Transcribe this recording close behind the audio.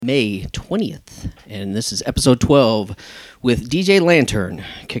May 20th, and this is episode 12 with DJ Lantern,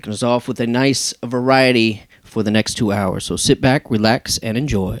 kicking us off with a nice variety for the next 2 hours. So sit back, relax, and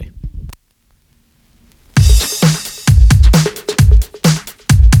enjoy.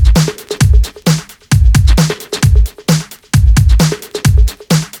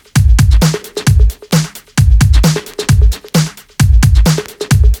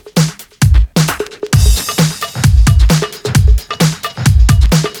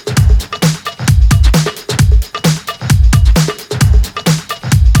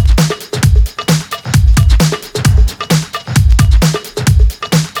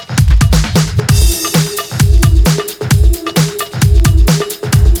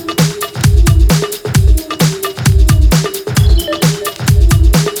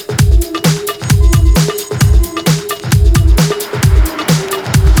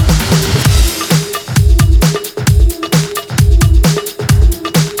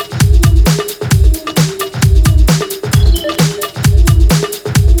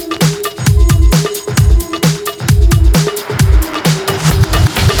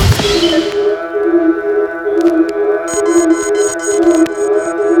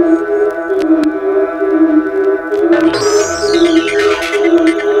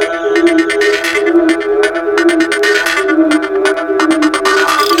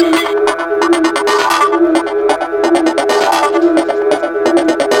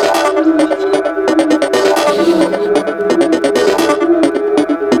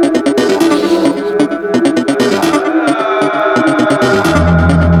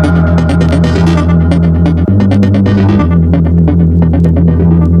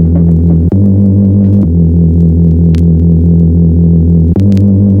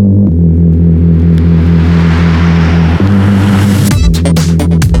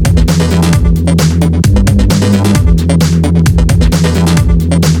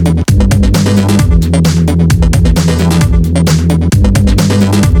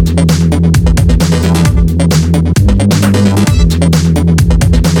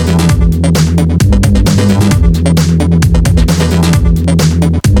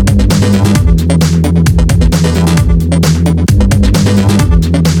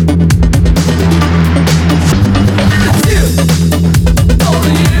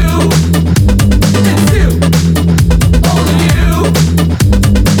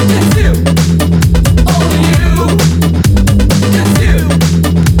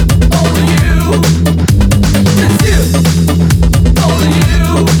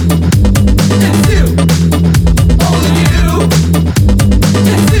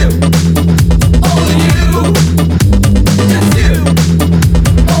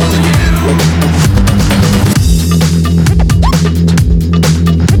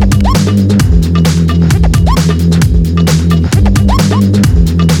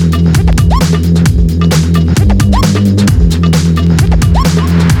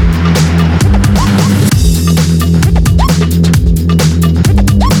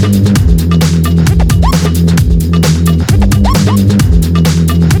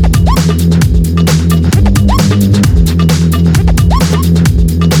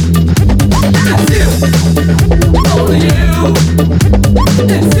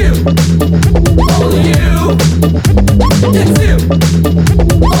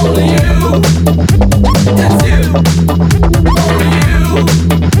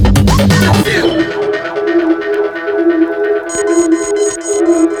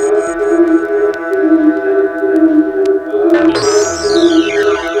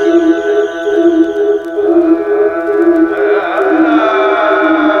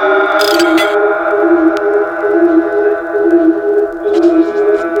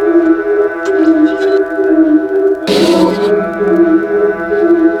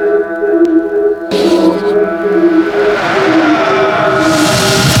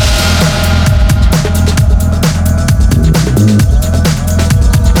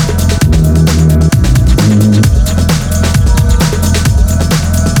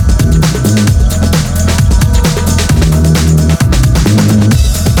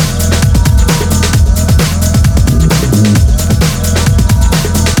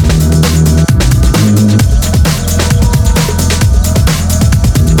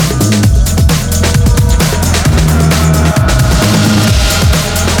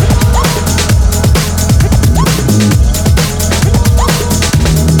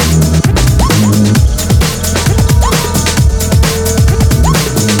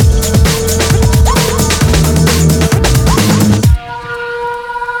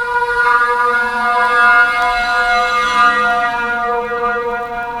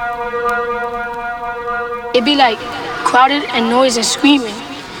 It'd be like crowded and noise and screaming.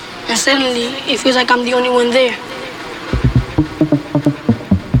 and suddenly it feels like I'm the only one there.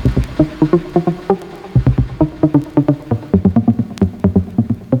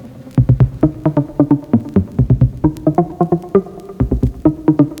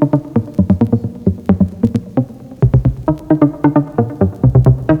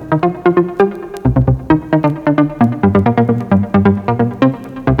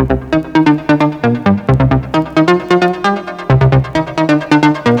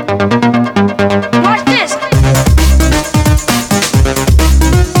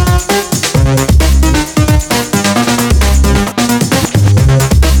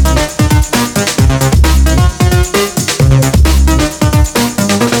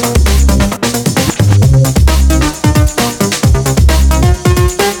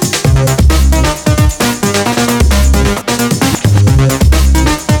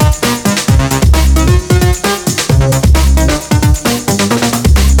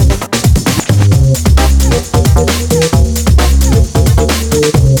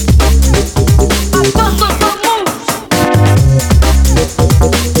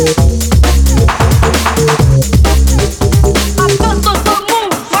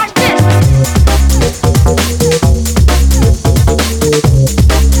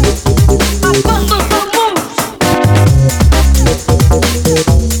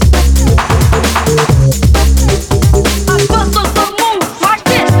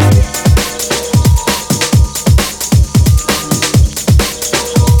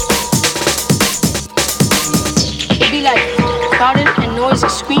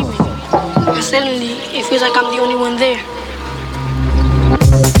 Suddenly, it feels like I'm the only one there.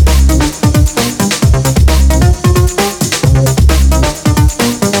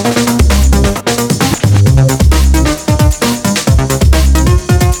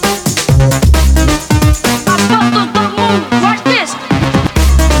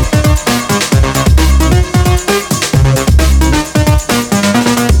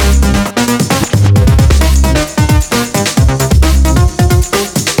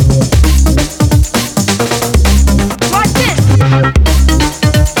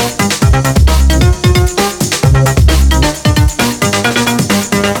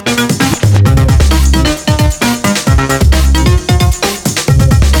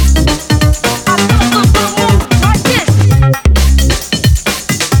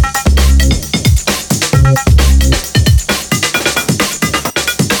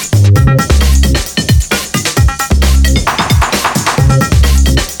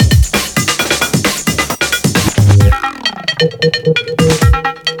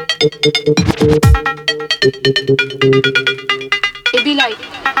 It be like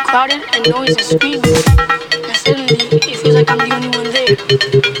crowded and noise and screaming, and suddenly it feels like I'm the only one there.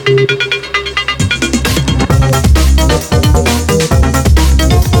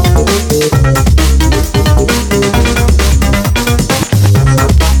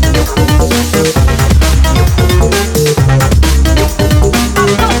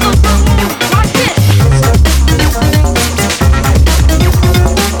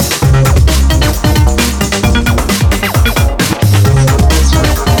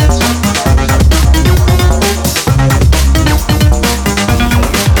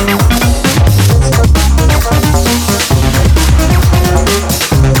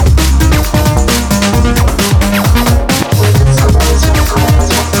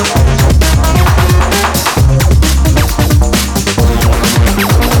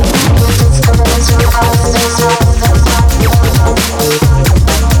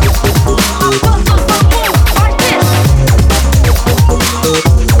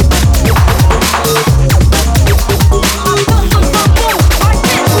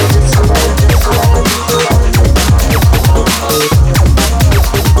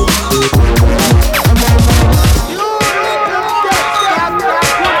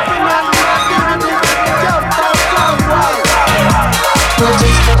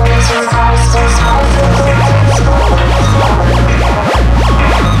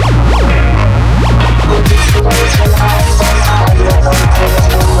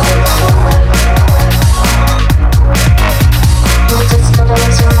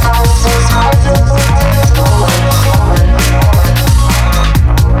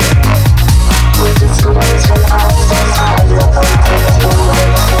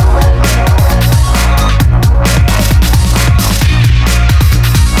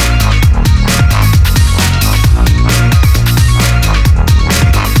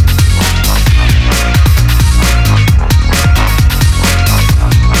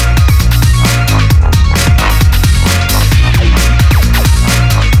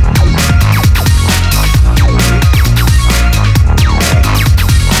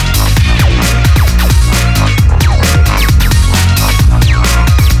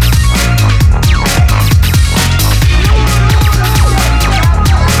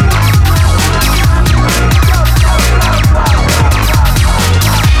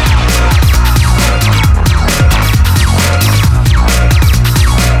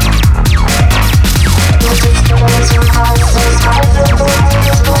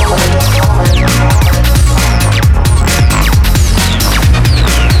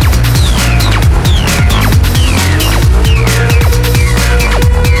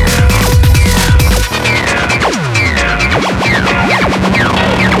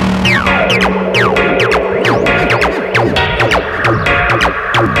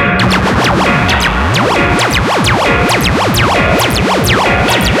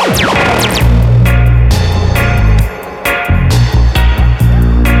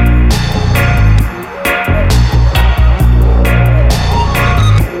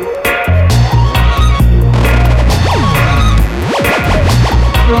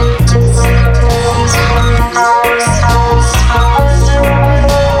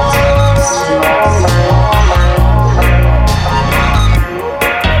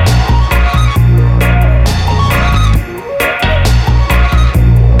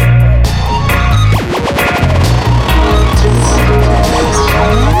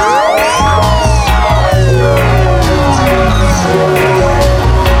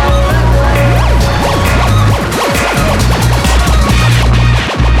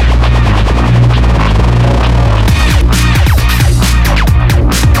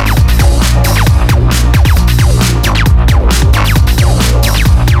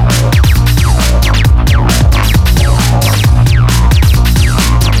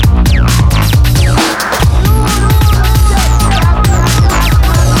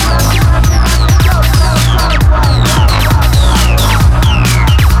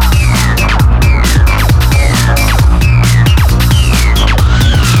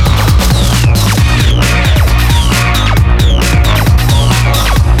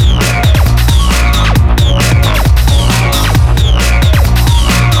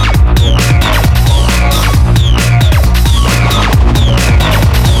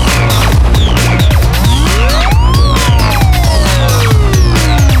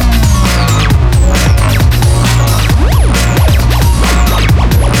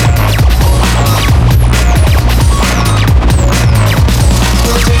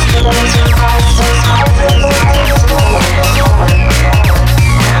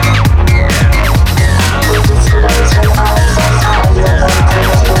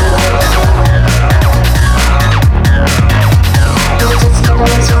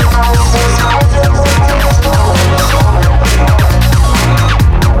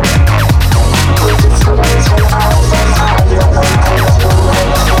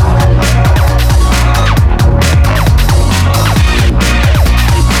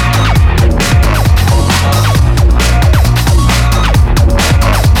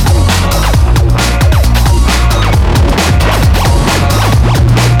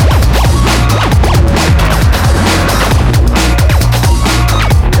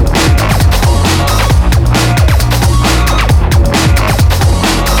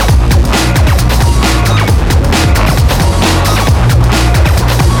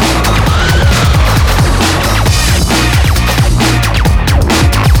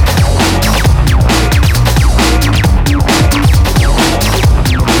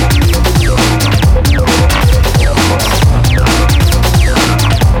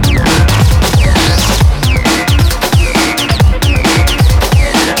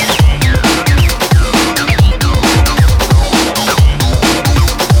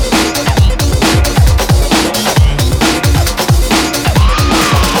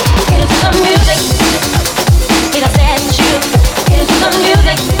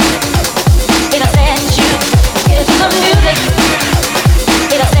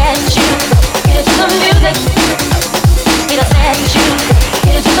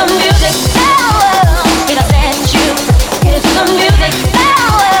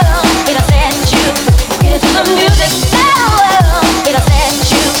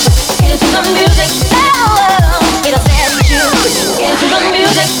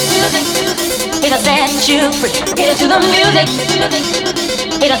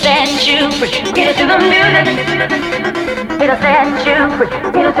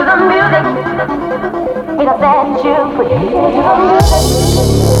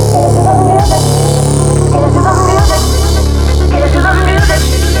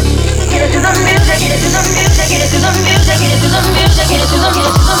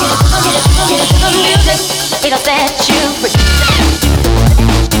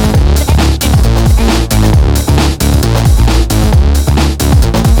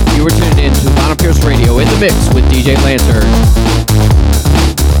 You were tuned in to Purist Radio in the mix with DJ Lantern.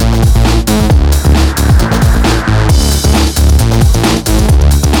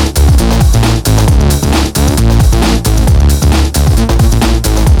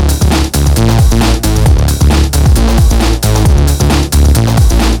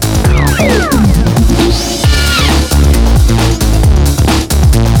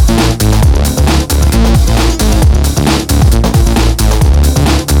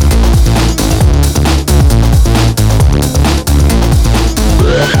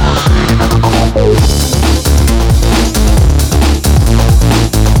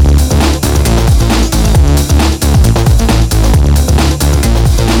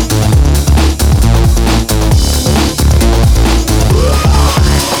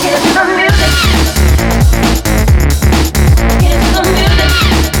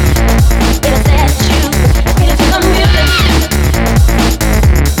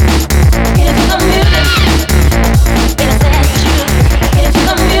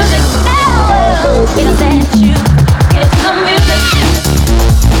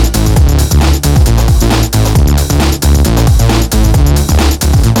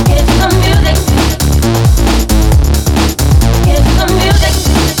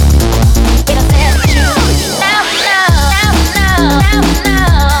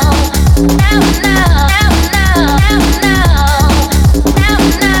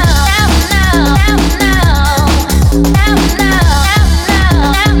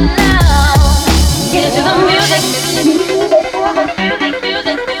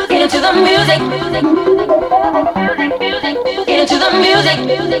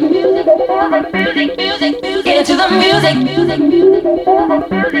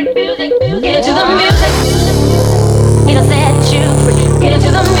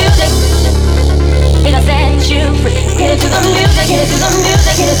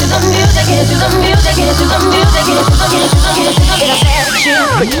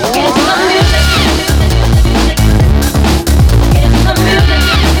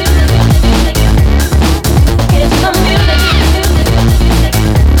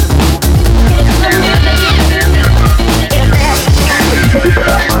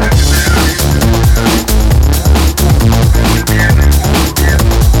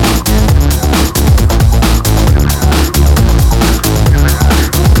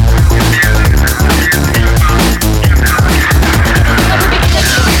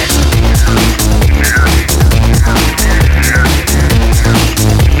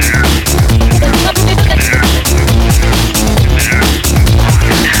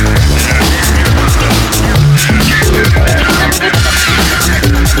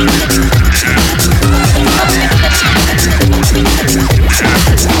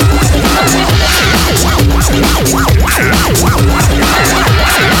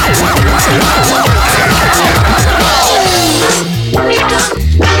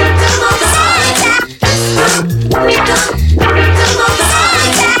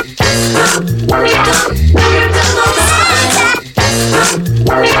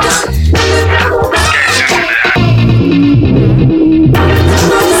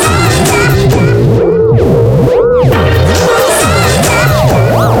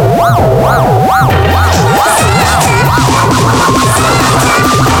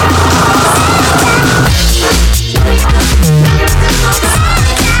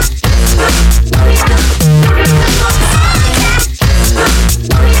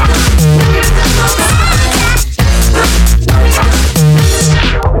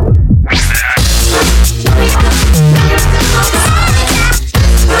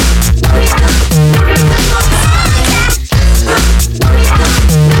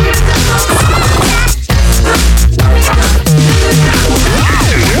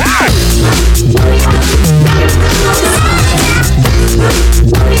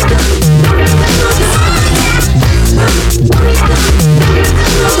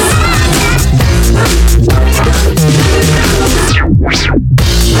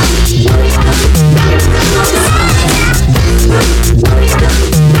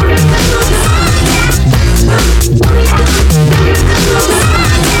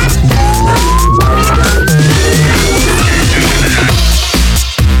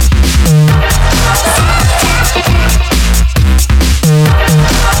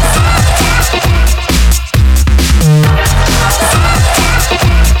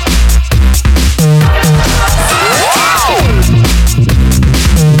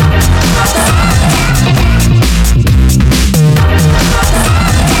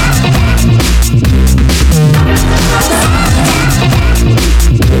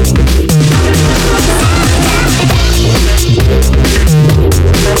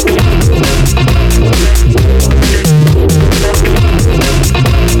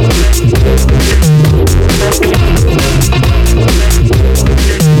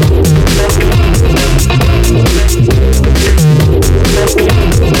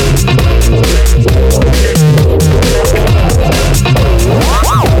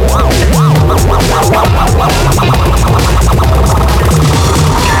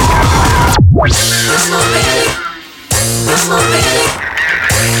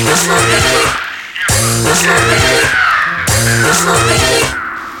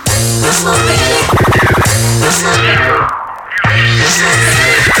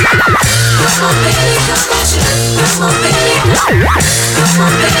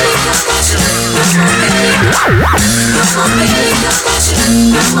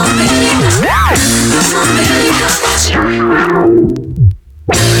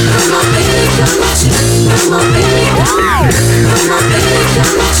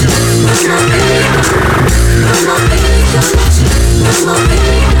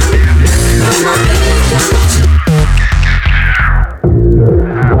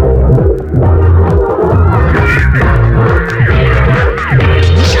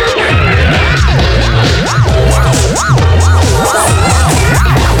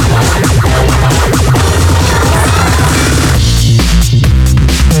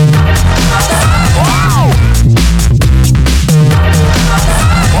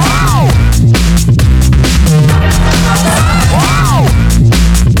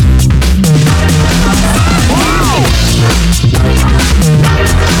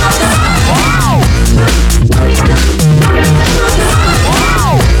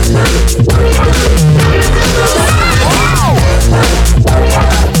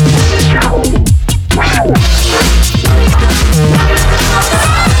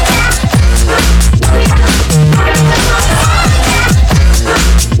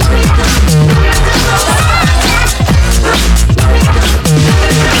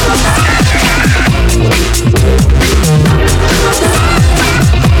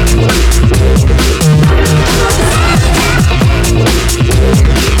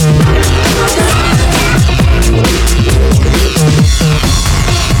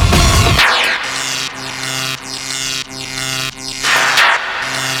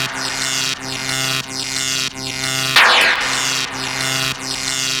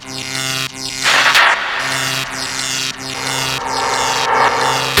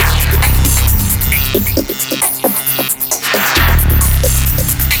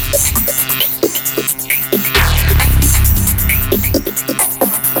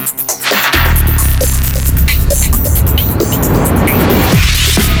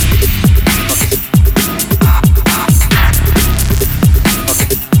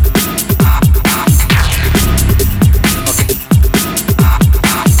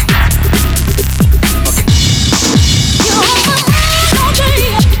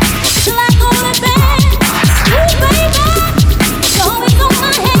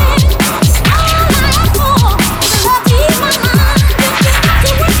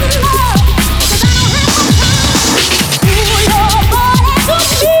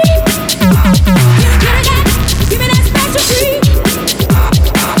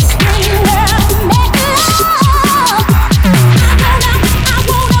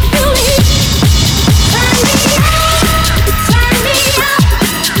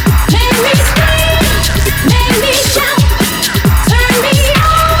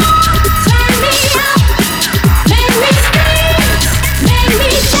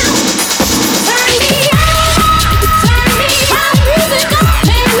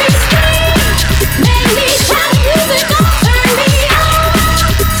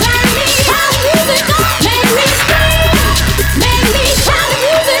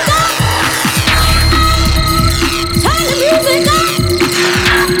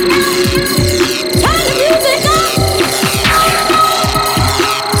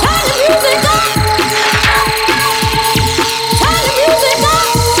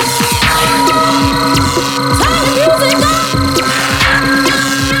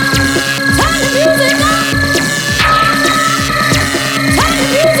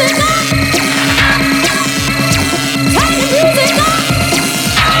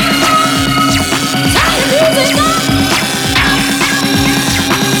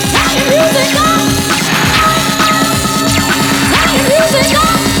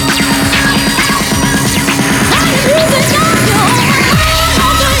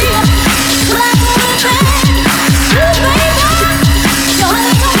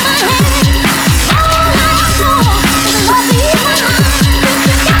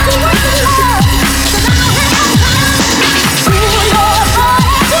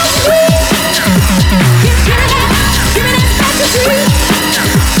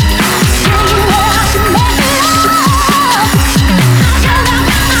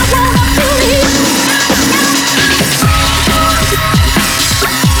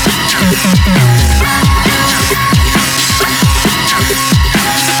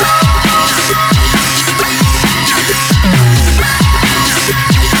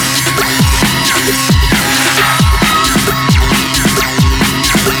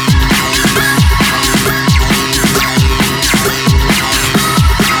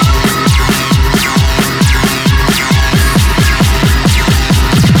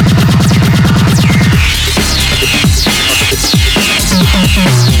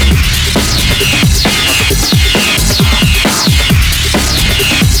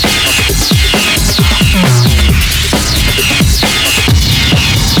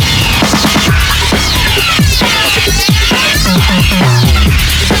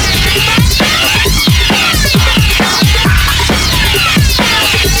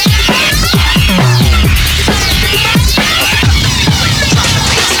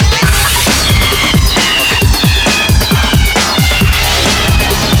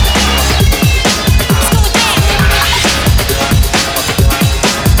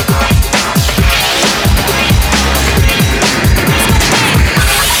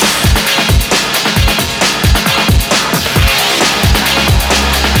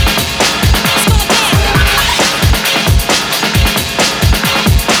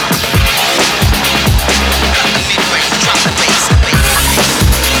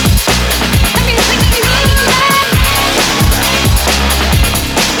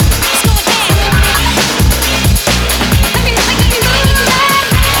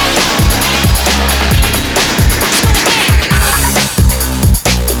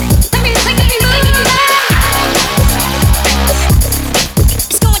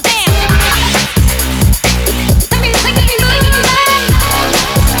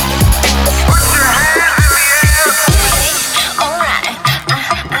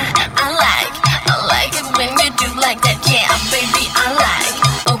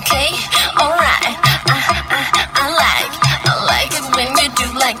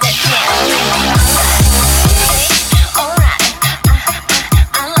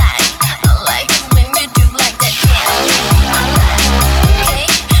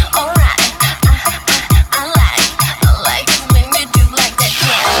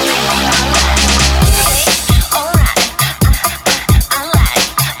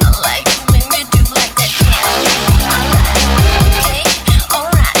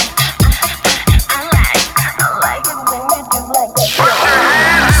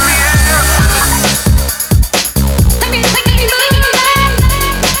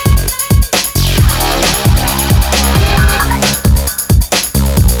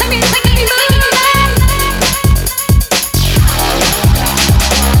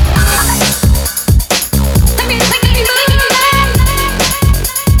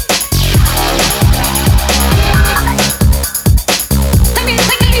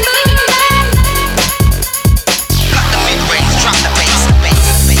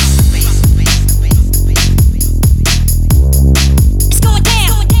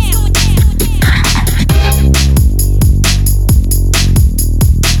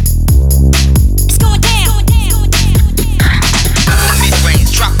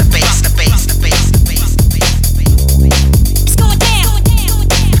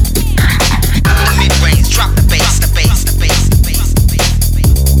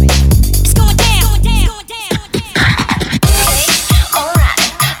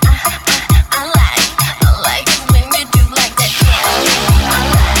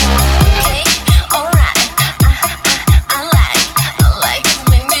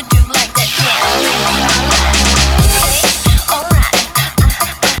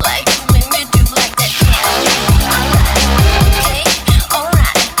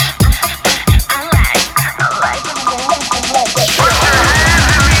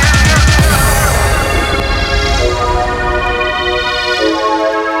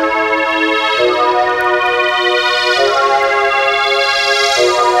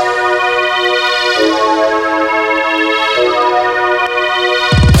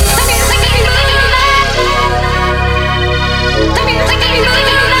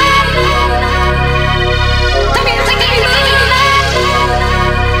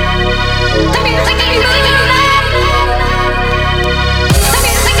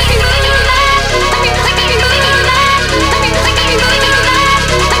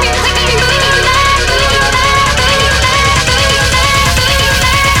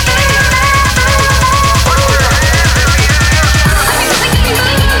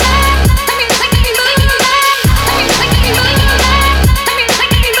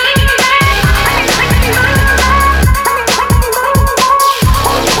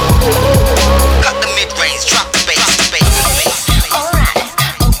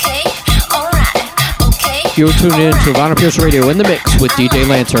 You're tuned in to Vinyl Purist Radio in the mix with DJ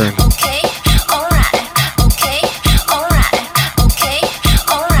Lantern.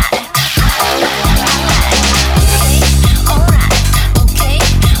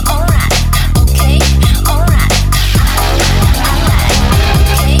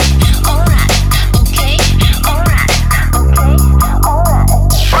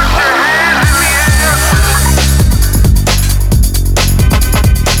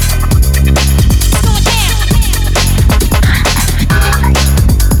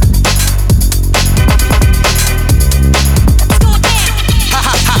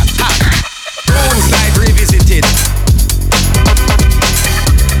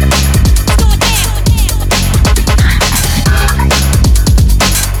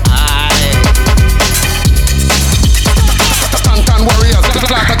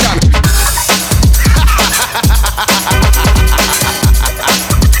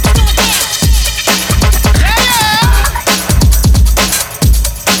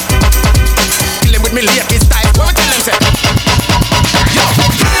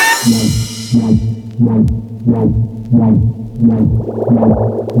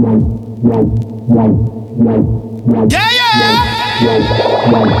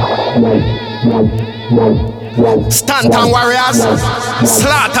 Stanton warriors,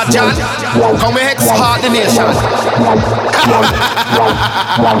 slaughter John, come and export the nation.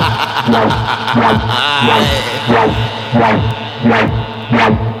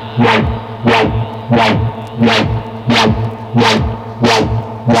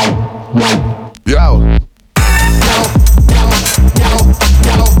 Yo.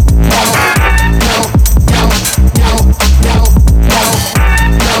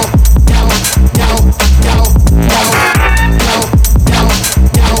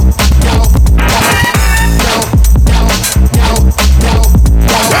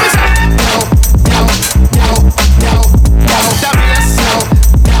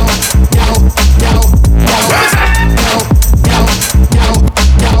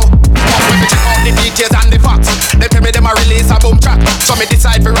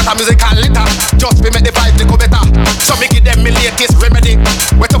 Music and litter, just we make the vibe go better. So me give them me latest remedy.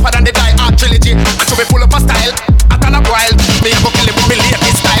 We're tougher than the Die Hard trilogy. And so we full up a style, I turn up wild. Me go kill him with me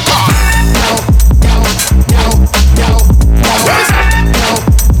latest style.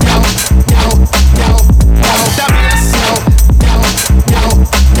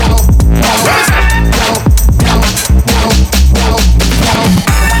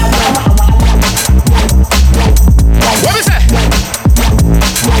 What is that?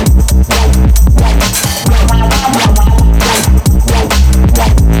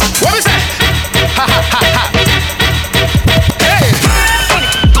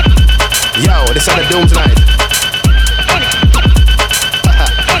 Doom tonight.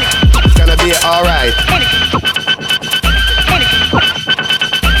 It's gonna be alright.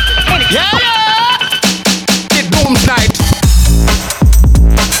 Yeah, yeah! It's Doom tonight.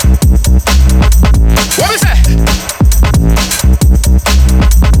 What is that?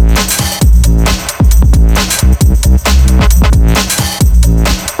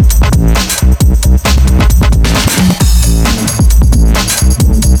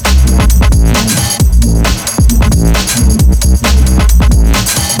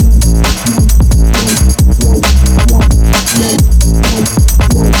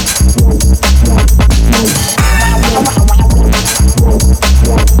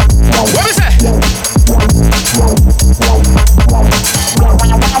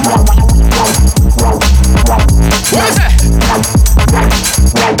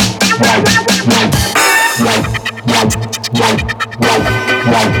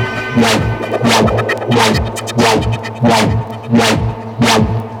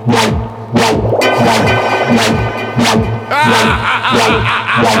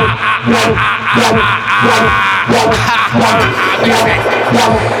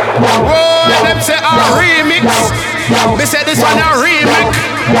 Whoa, them say a remix. They say this one a remix.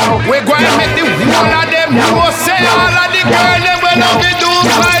 We're going to make the whole of them know. Say all of the girls them will love the do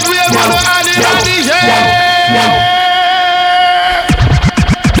side. We're going to add it on the yeah.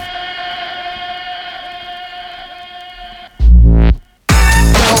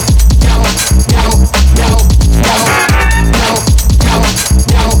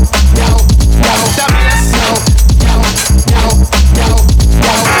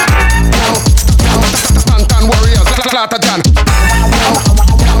 John.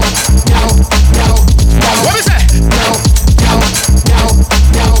 What is that?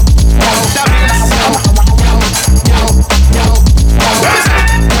 What is that?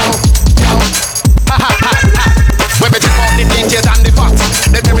 When we check out the DJs and the facts,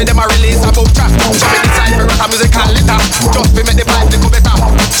 they tell me them a release a book track. Show me the cipher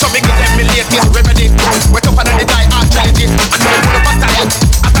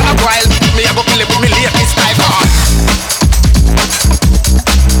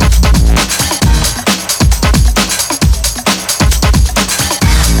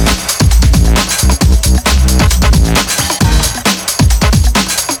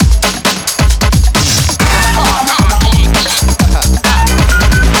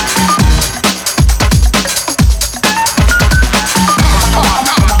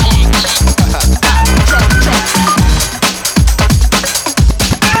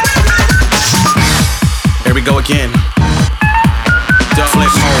we go again. Flip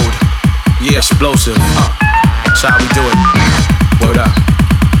mode. Yeah, explosive. That's how we do it. Word up.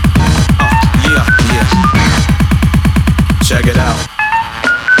 Yeah. Check it out.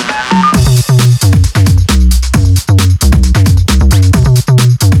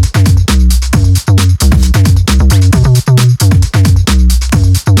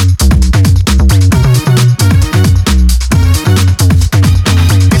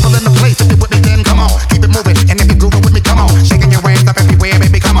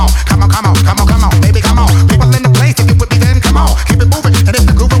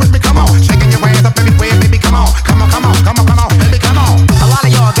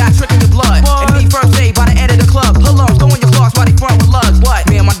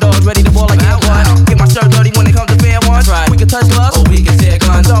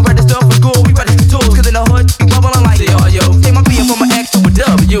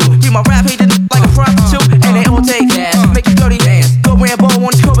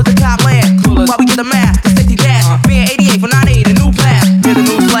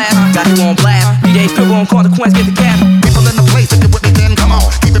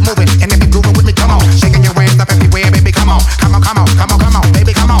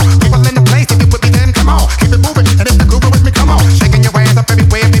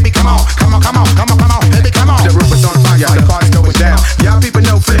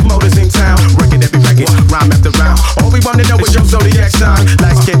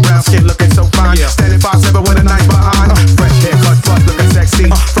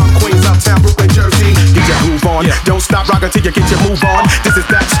 Till you get your move on. This is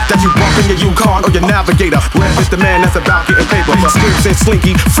that you bump in your Yukon or your Navigator. Rev is the man that's about getting paper. Scripts and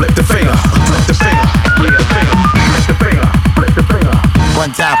slinky, flip the finger. Flip the finger, flip the finger, flip the finger, flip the finger.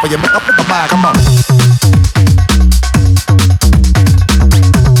 One time for your up in the bar, come on.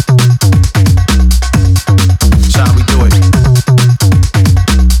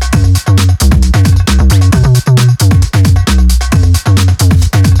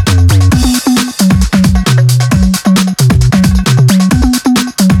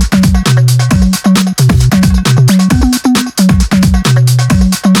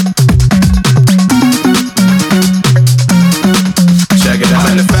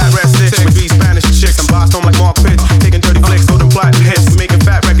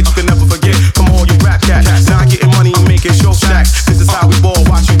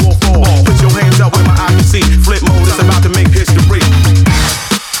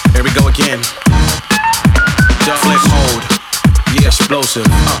 Explosive.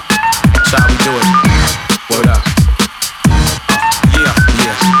 That's how we do it. Word up. Yeah.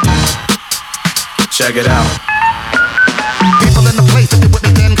 Check it out. People in the place, if you with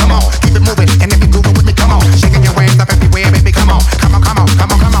me, then come on. Keep it moving, and if you grooving with me, come on. Shaking your hands up everywhere, baby, come on. Come on,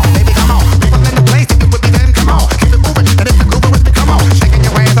 baby, come on. People in the place, if you with me, then come on. Keep it moving, and if you grooving with me, come on. Shaking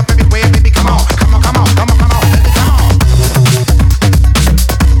your hands up everywhere, baby, come on. Come on, baby, come on.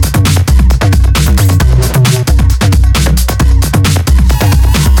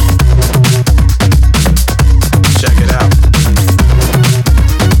 Check it out.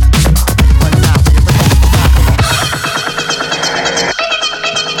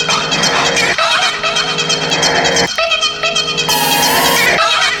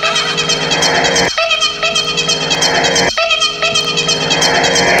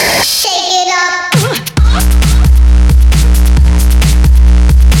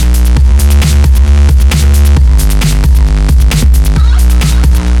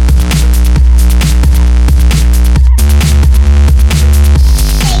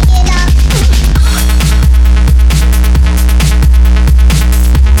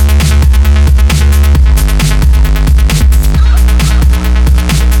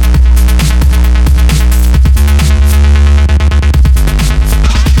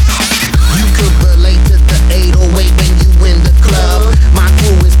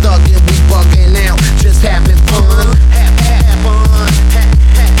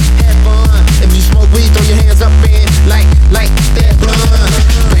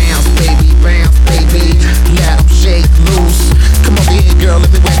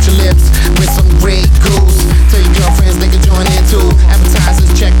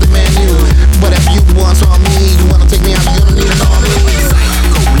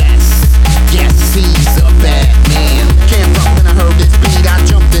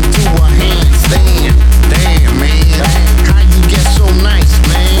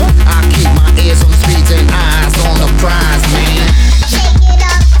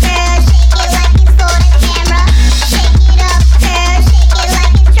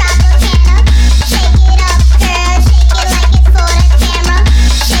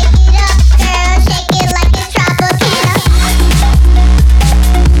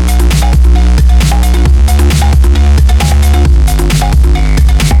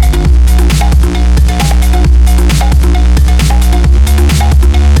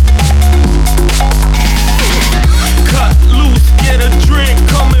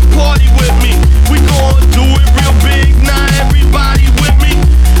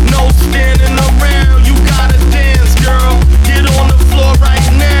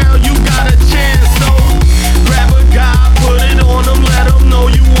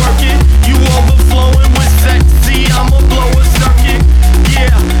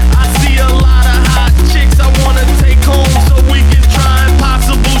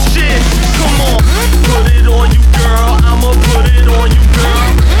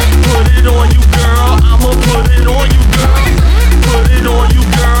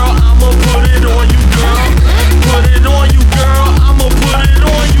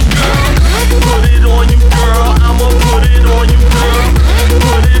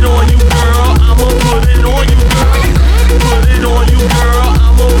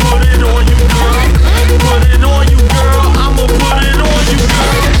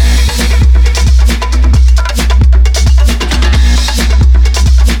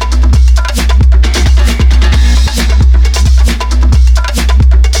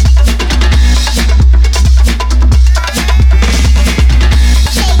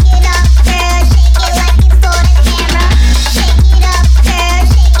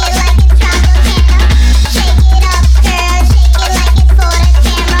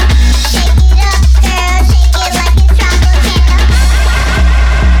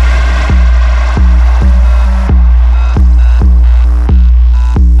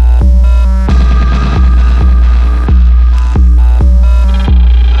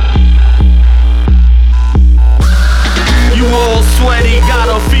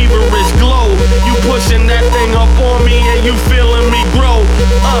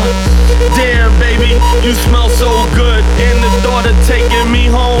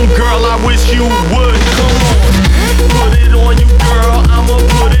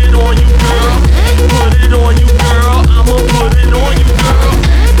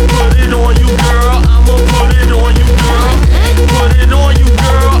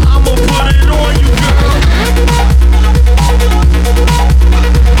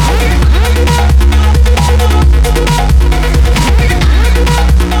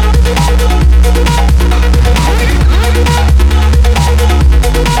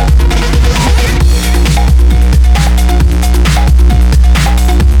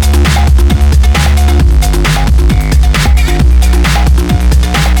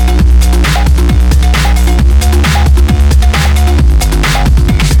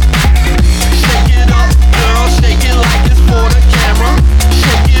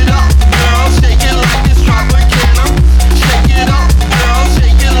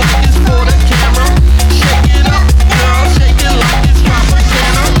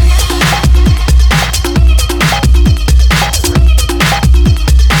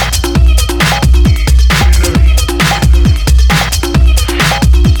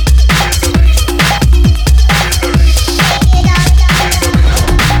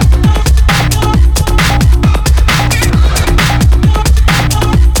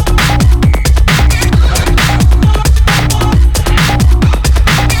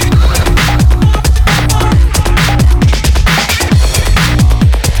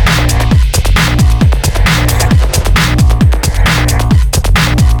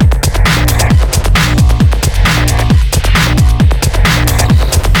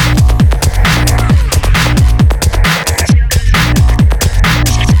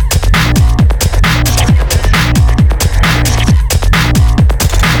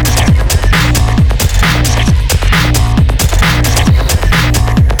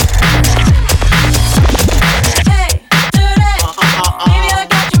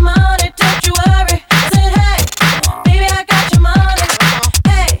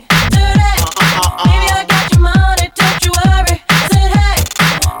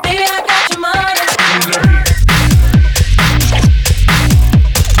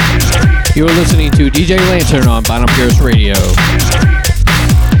 You're listening to DJ Lantern on Bottom Purist Radio.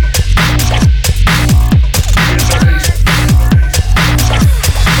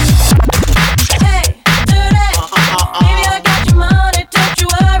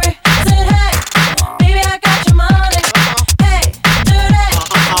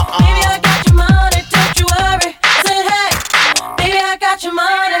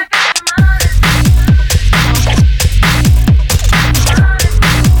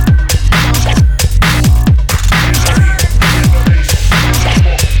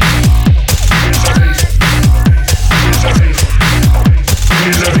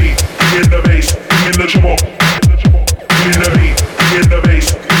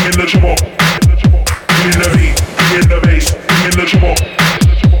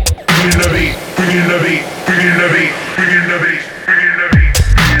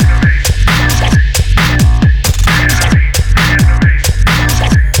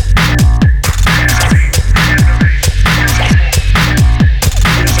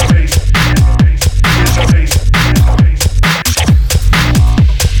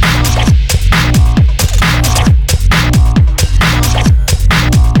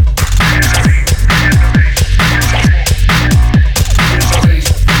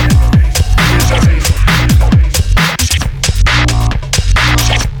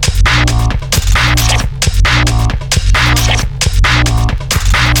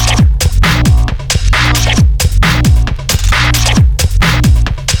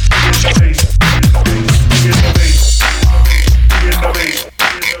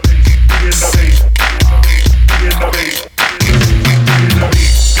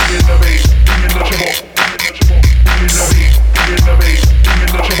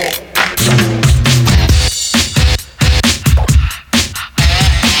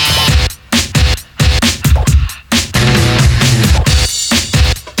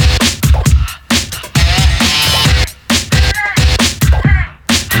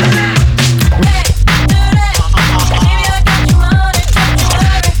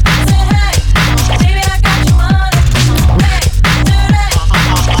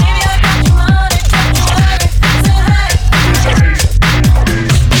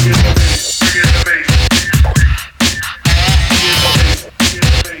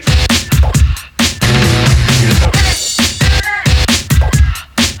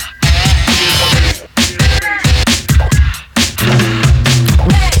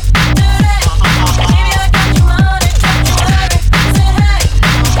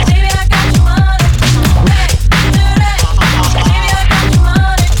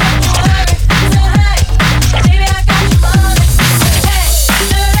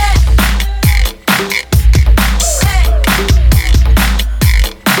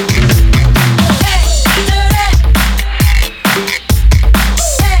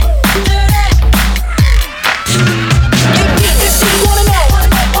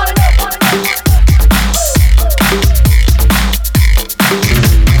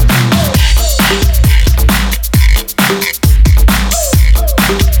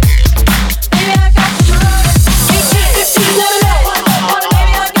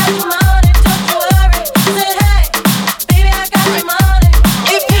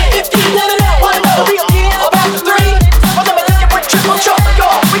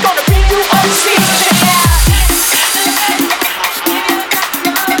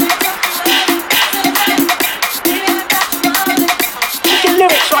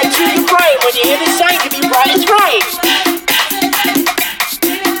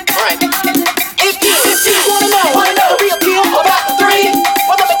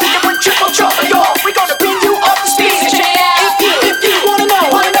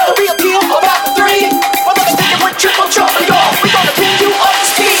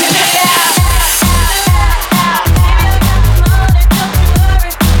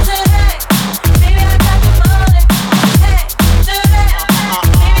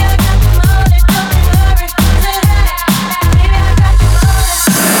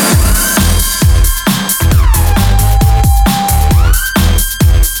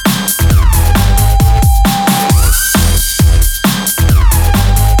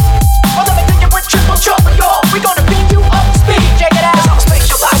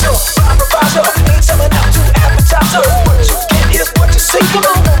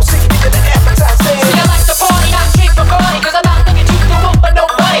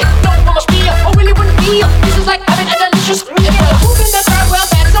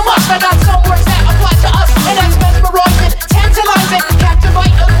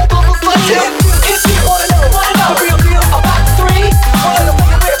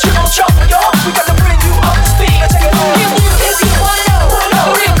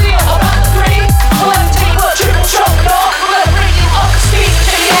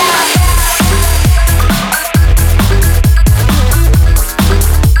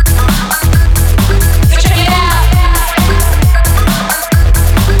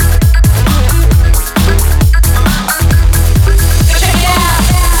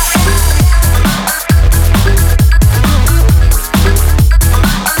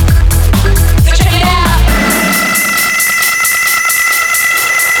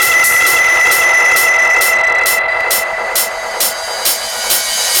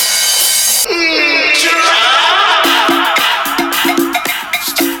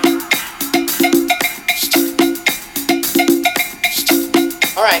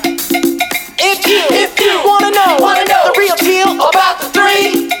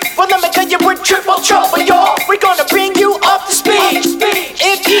 with triple trouble, y'all. We're gonna bring you up to speed.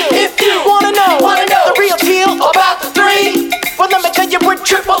 If you wanna know the real deal about the three, well, let me tell you with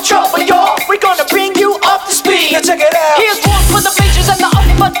triple trouble, y'all. We're gonna bring you up to speed. Now check it out. Here's one for the bitches and the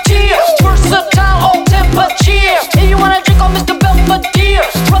upper tier. Versatile, all temper cheer. If you wanna drink on Mr. Belvedere,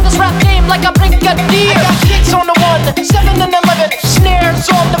 brothers rap game like a brigadier. I got kicks on the 1, 7 and 11, snares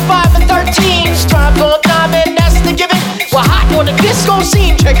on the 5 and 13. Stripe on time and that's the given. We're hot on the disco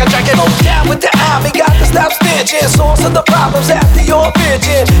scene. Check it, go down with the army. Got to stop snitching. Source of the problems after your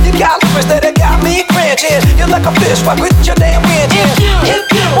bitching. You got lyrics that got me cringing. You're like a fish, fuck with your damn engine. If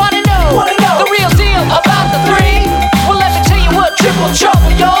you wanna know the real deal about the three, well, let me tell you what triple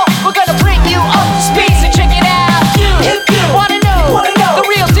trouble, y'all. We're gonna bring you up to speed, so check it out. If you wanna know the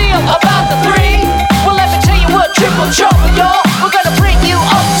real deal about the three, well, let me tell you what triple trouble, y'all. We're gonna bring you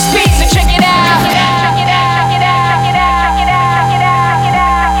up to speed, so check it out.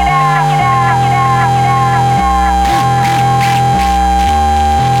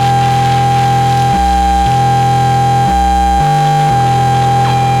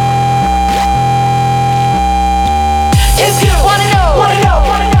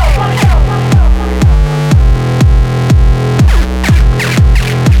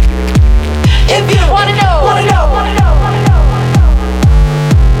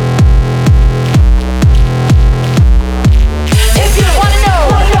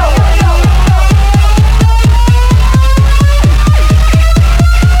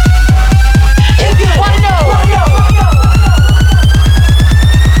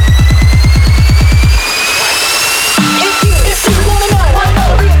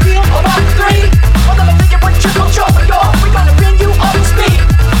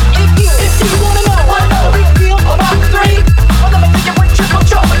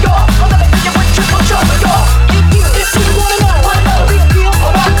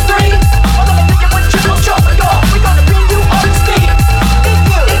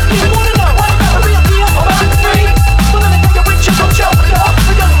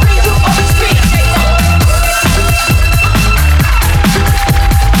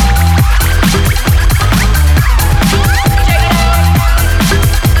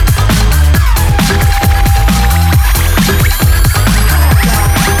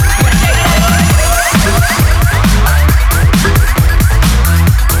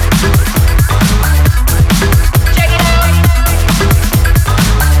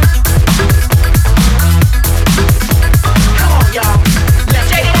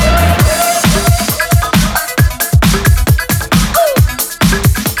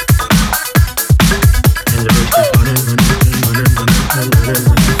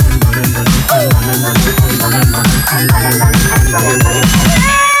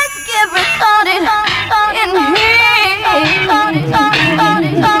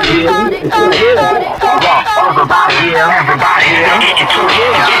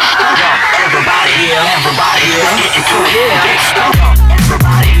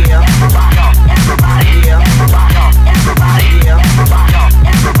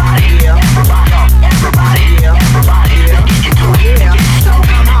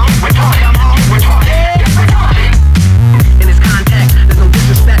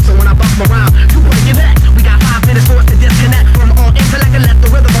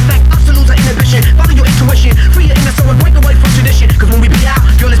 Free your innocence, break away from tradition. Cause when we be out,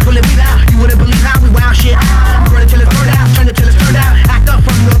 you wouldn't believe how we wow shit. Burn it till it's burned out.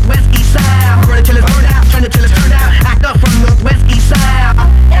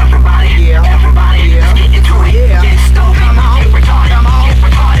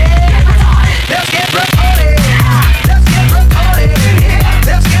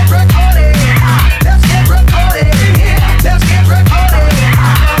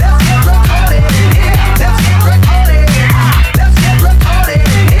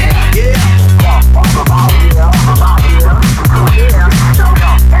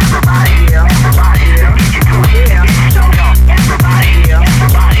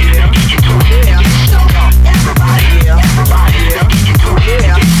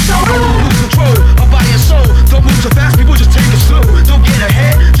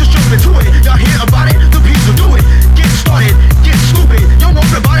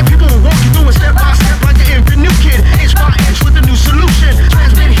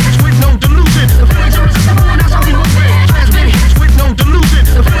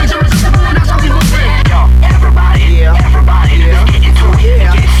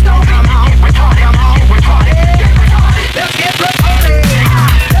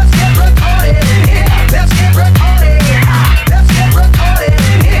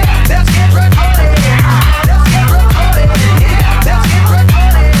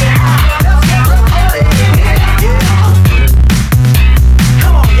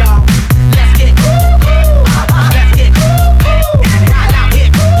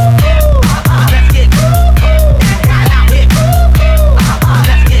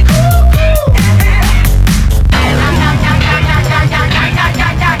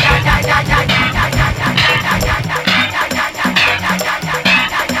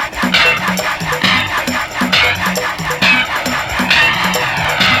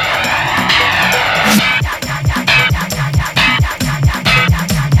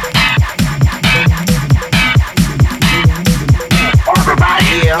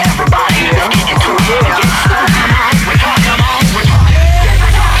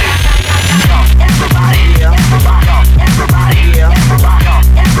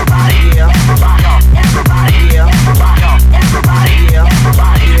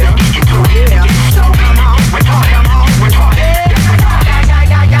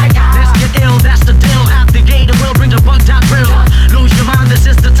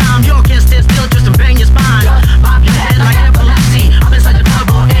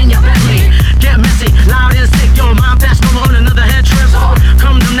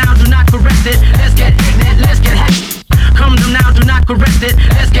 arrested.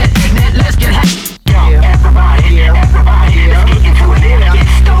 Let's get ignorant, let's get everybody here, let's get into it. Get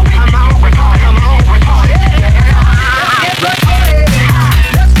stoked, come on, come on, let's get retarded. Let's get retarded.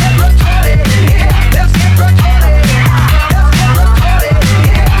 Let's get retarded. Let's get retarded. Let's get retarded.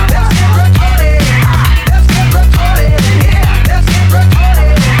 Let's get retarded. Let's get retarded. Let's get retarded.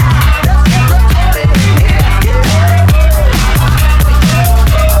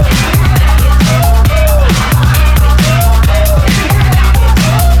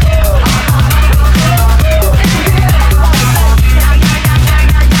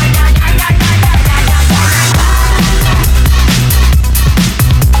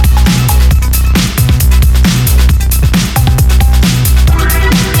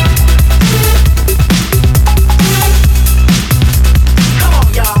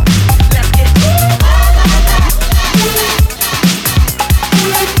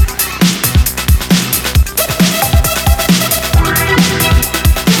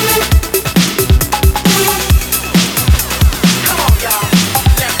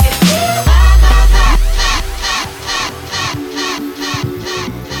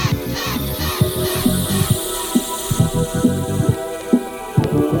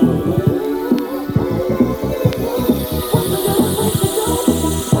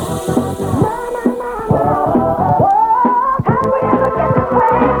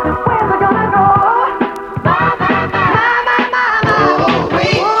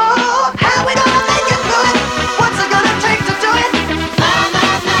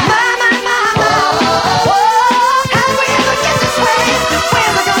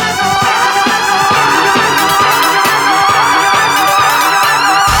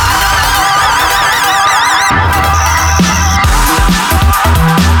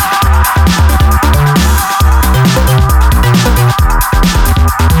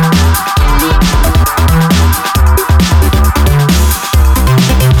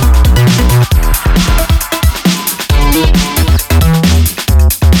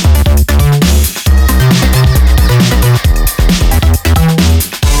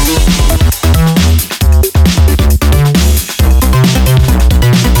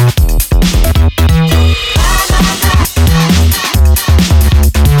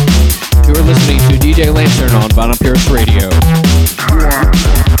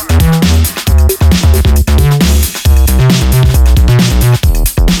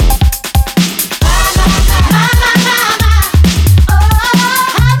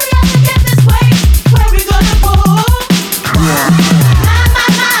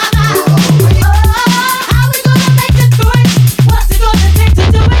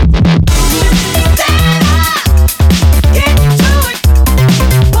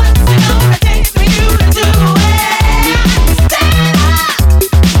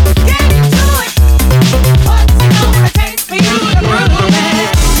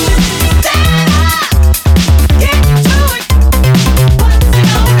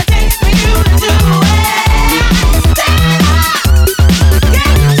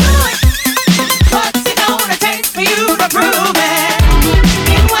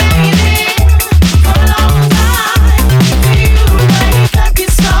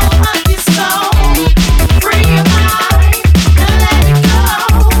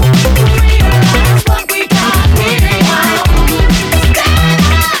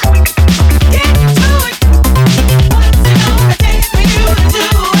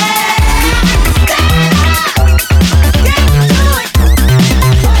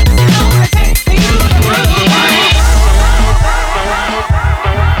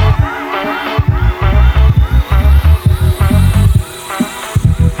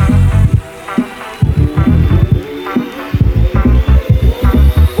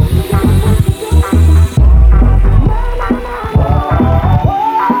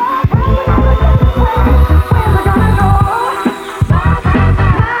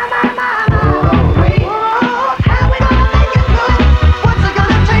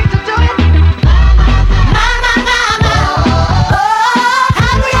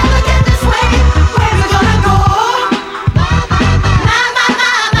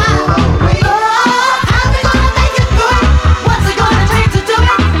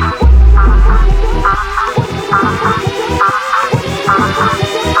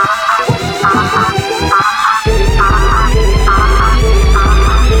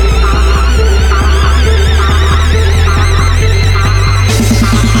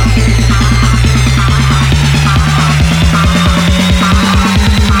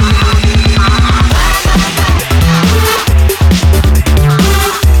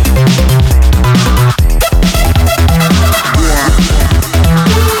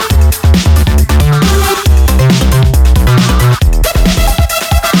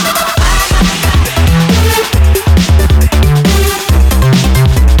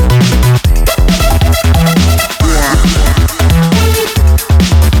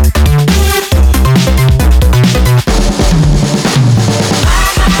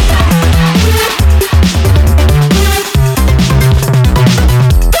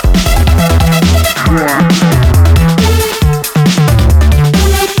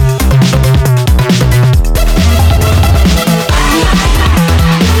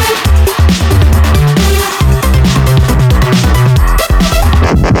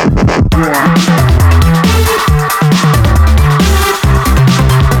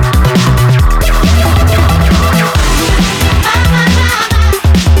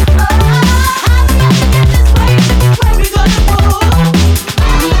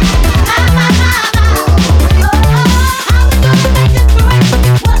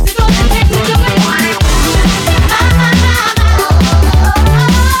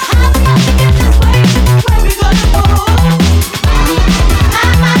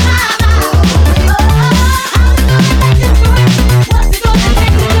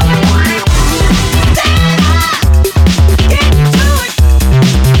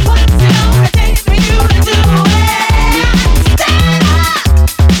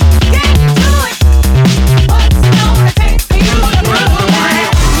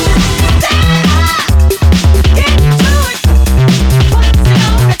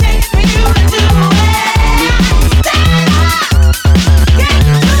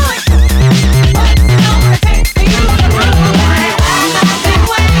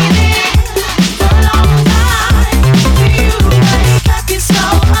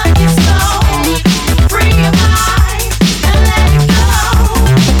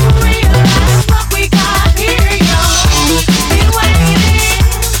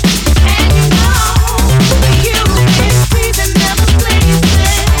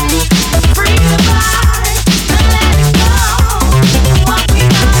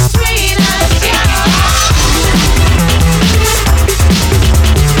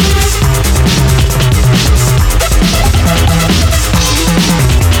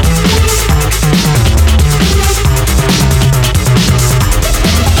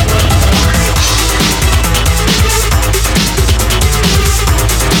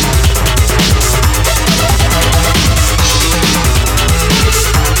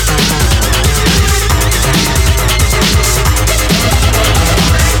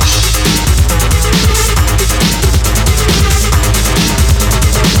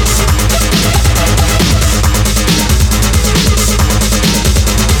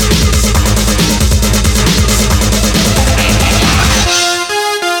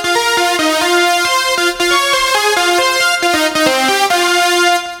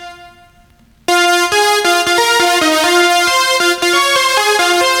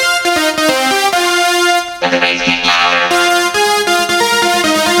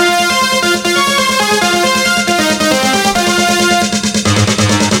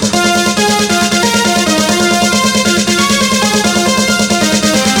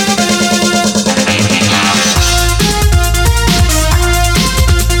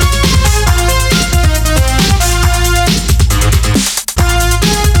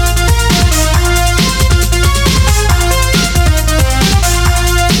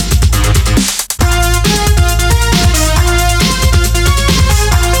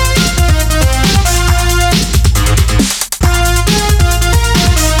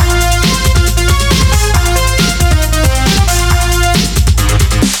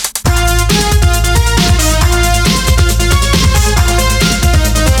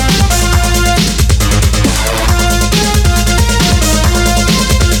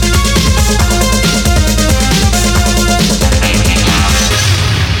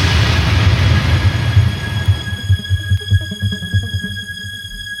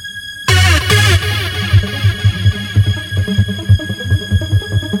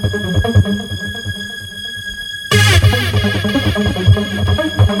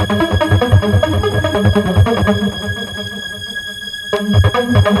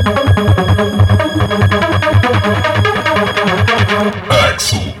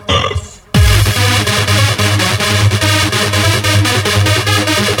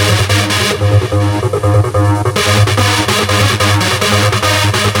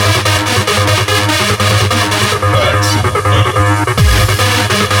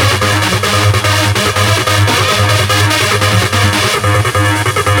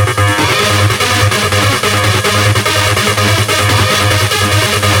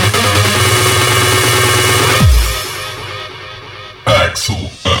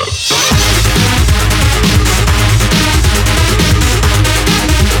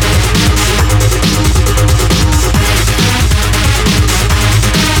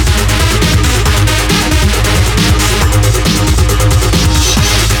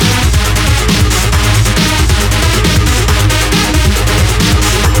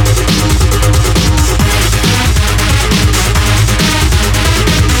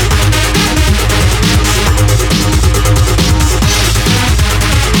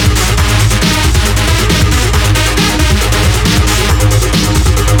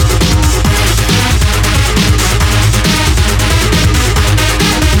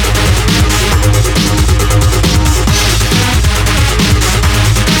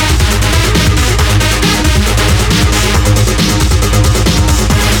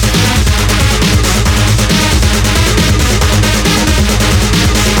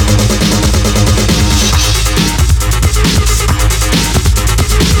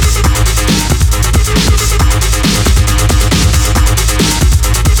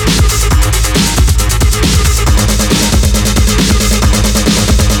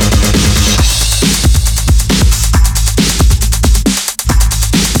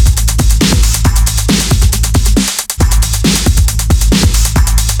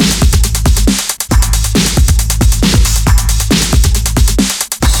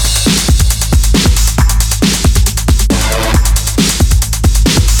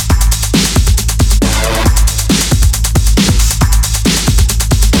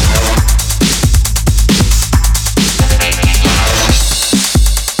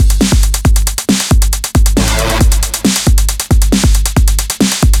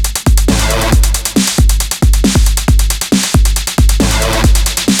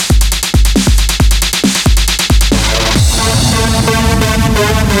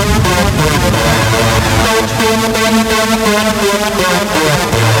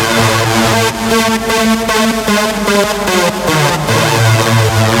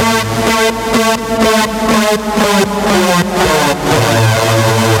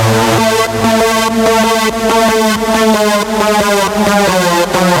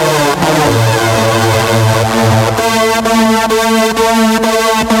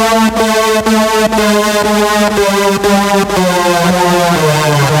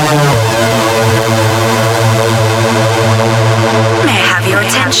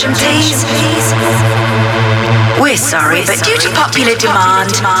 We're sorry, but due to popular demand,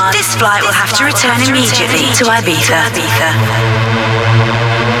 this flight will have to return immediately to Ibiza.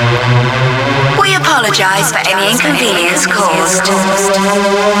 We apologize for any inconvenience caused.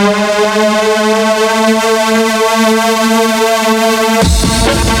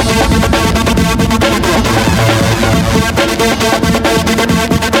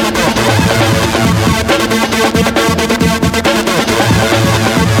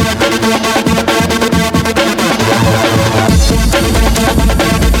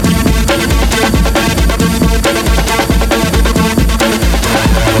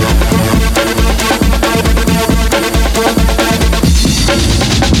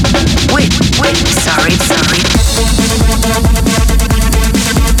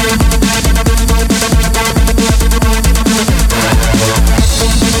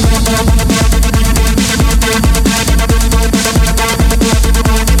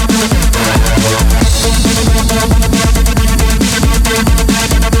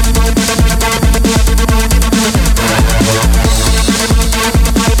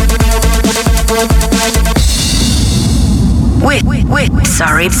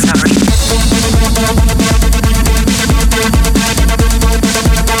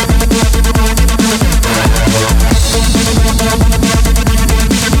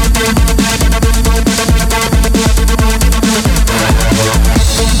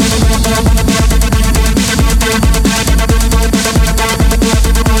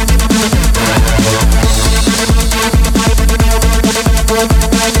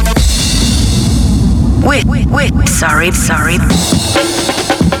 Sorry. Sorry.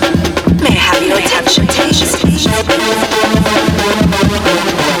 May I have your attention, please?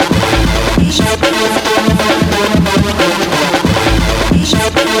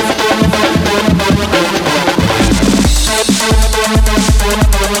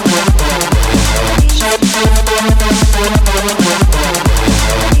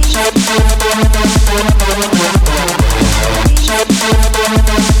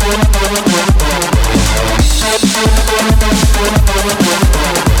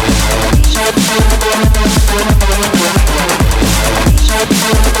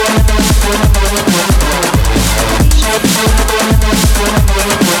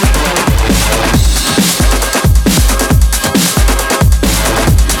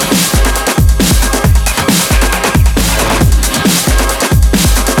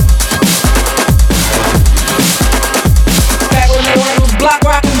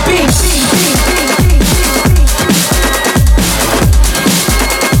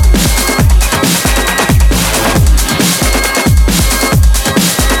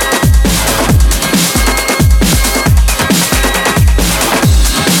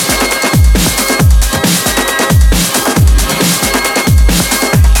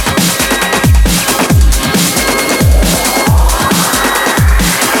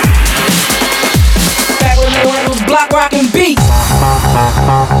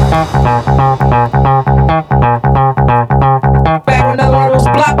 Back with another one of those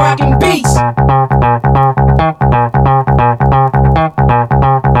block rocking beats.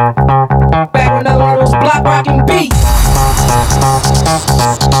 Back with another one of those block rocking beats.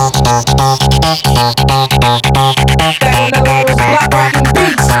 Back with another one of those block rocking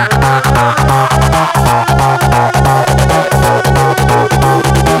beats.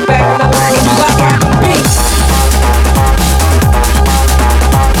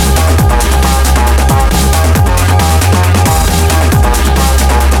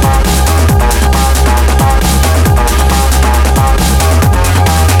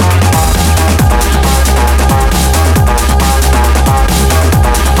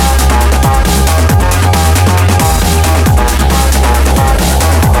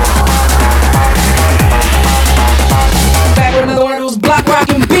 Back with another one of those block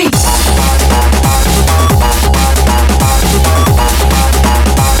rocking beats.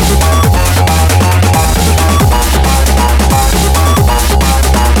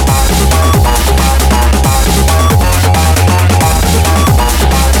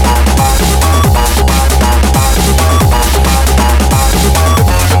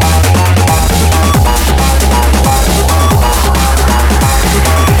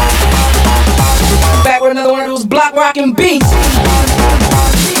 Back with another one of those block rocking beats.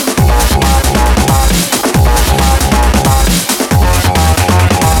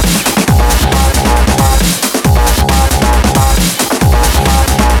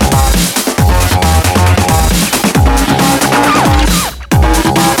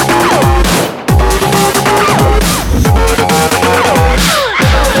 with another one of those block rocking beats.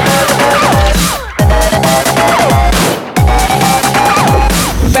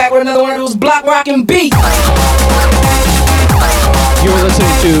 Back with another one of those block rocking beats. You are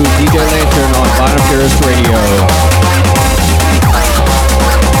listening to DJ Lantern on Bottom Purist Radio.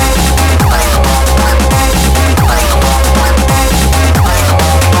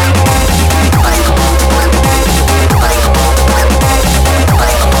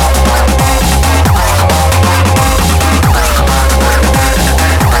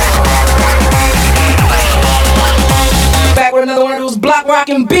 Back with another one of those block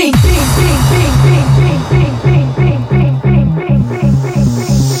rocking beats.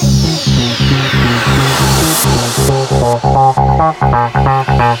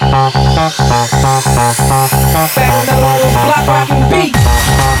 Back with another one of those block rocking beats.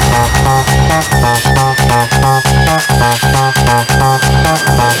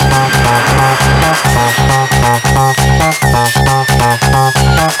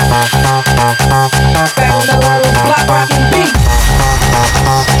 Back with another one of those block rocking beats.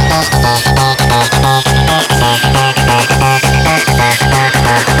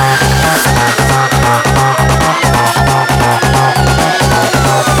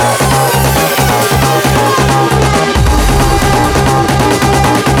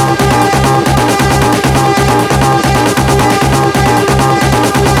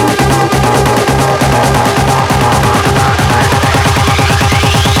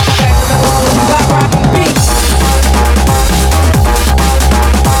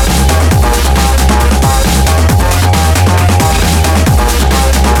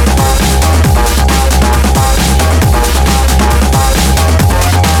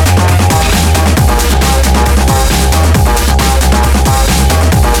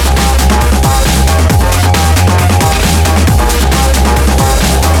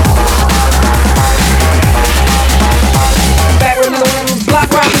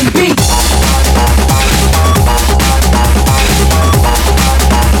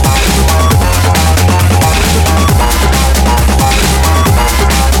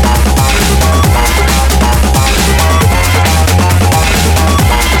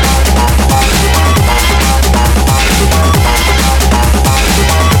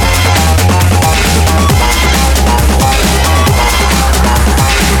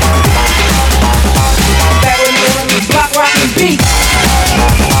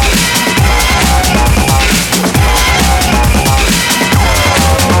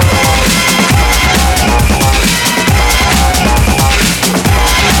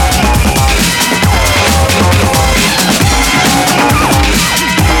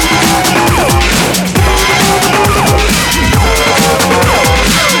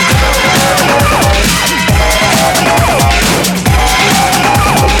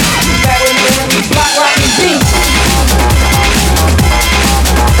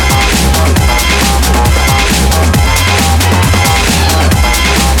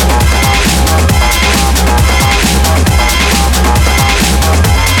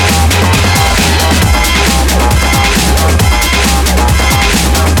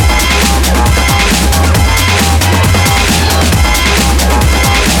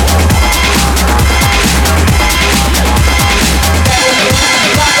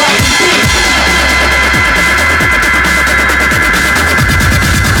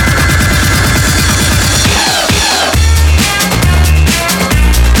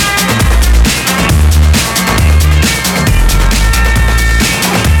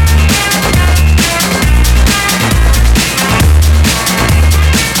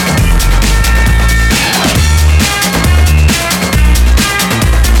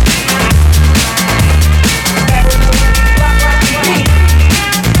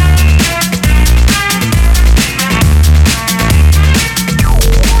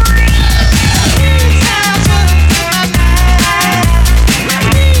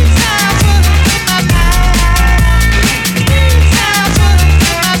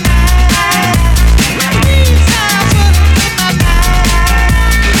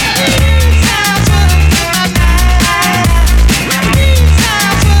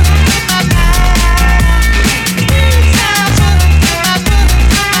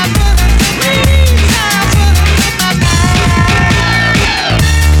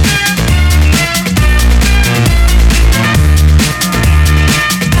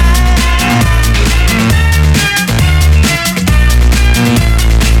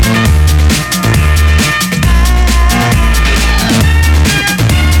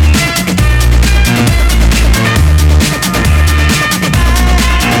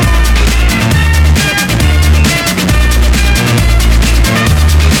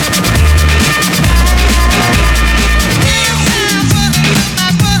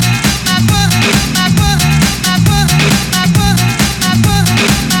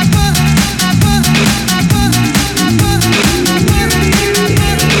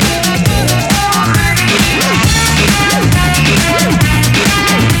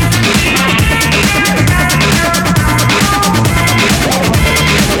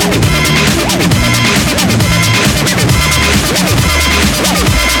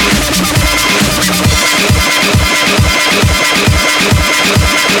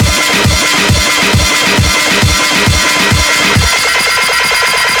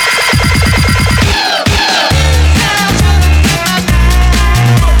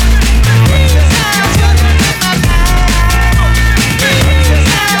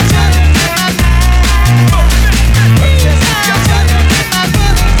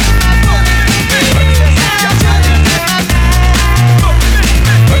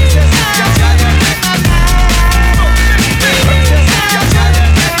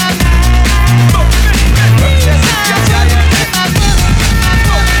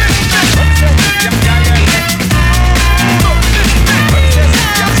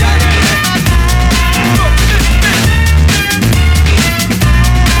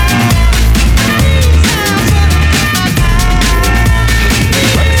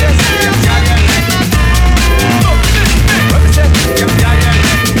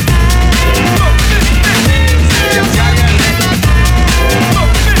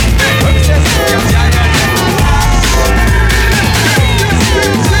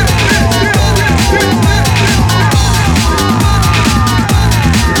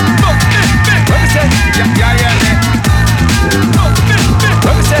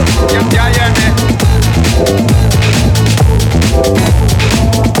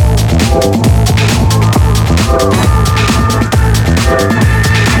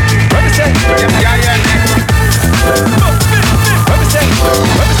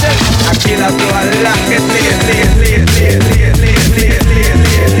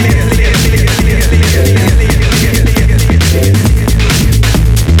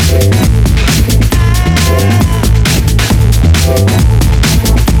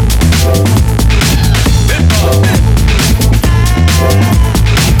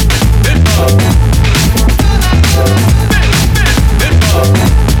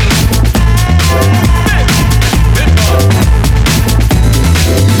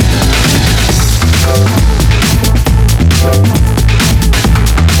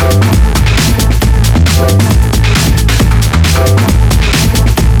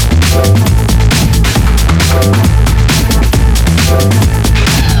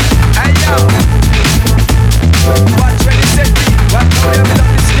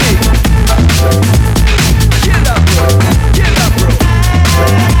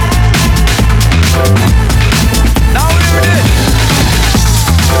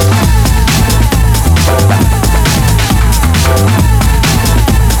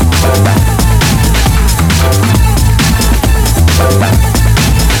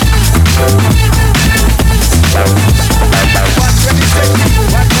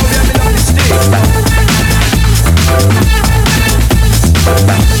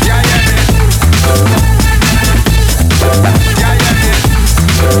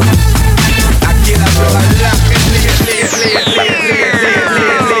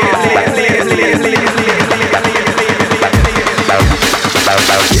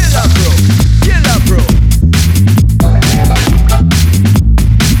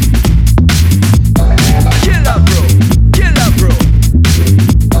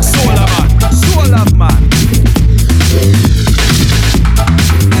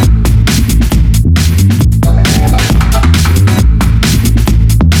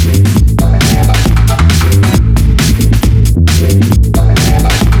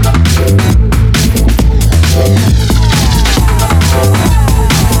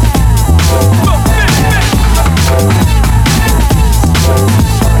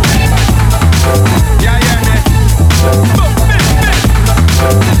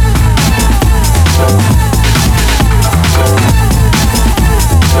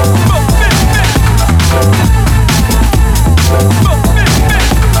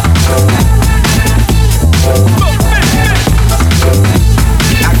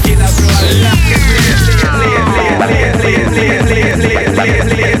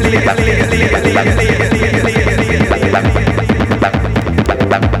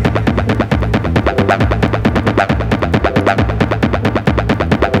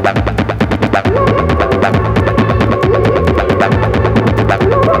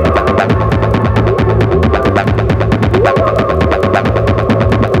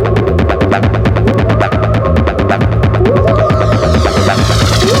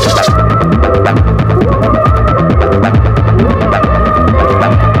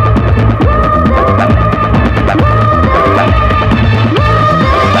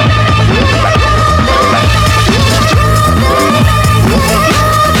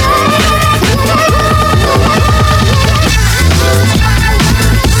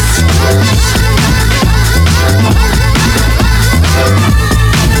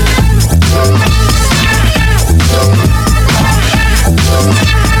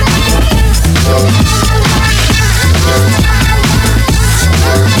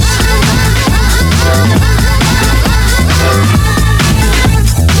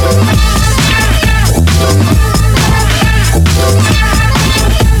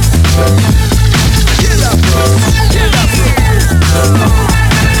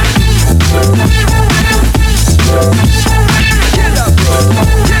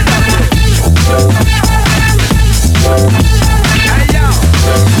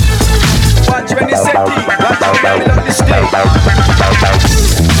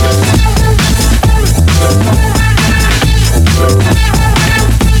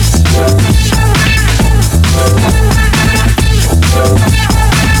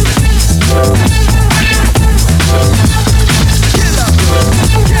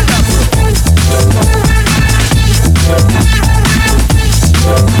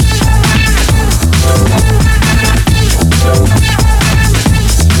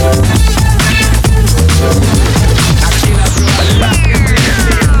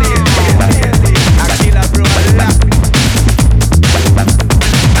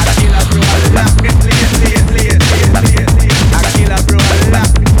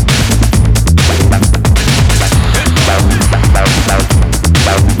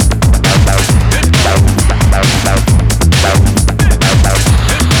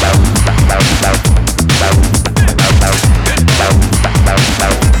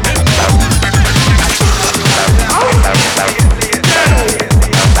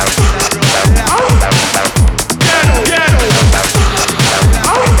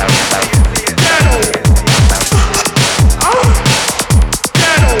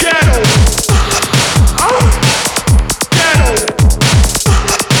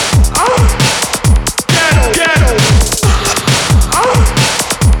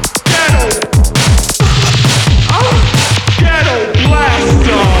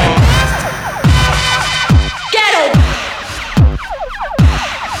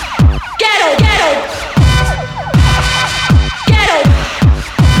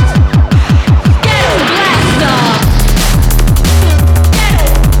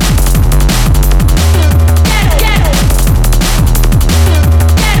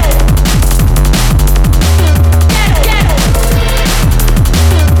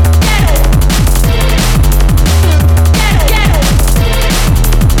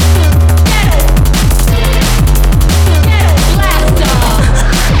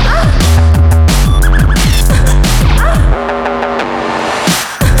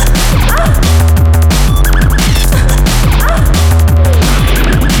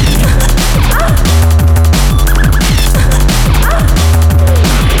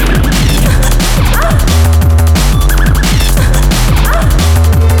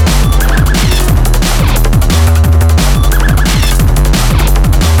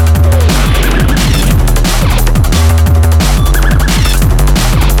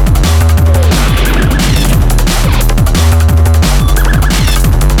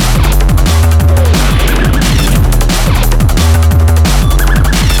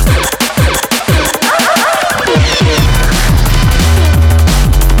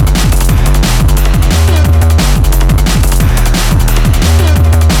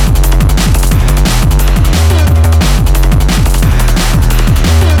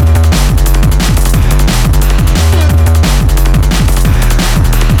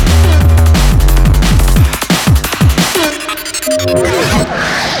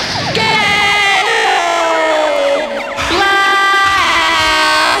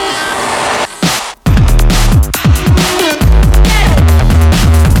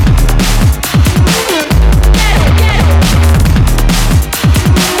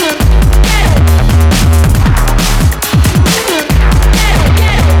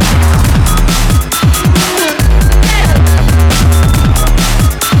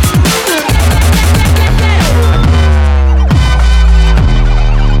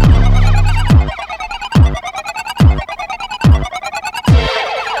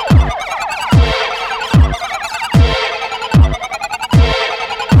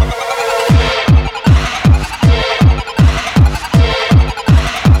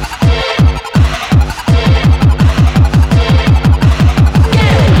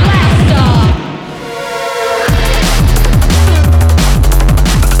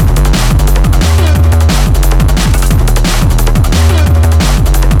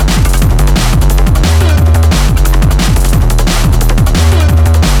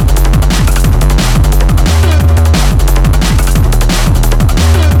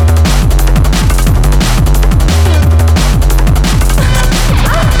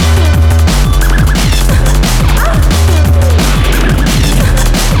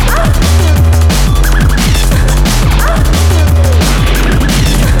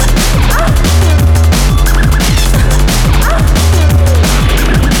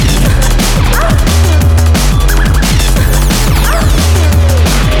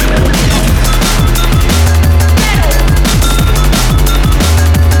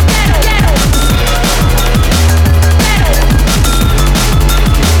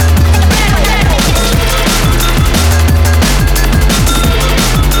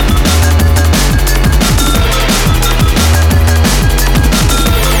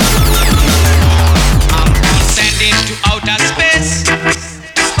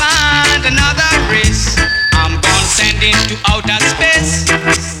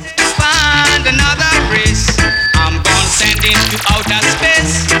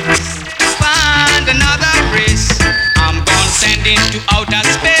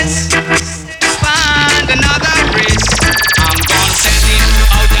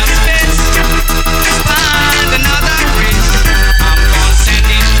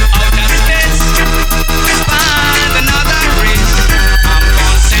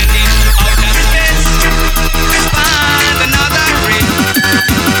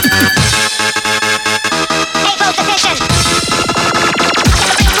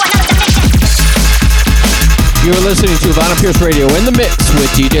 You're listening to Von Purist Radio in the mix with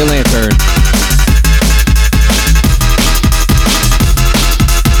DJ Lantern.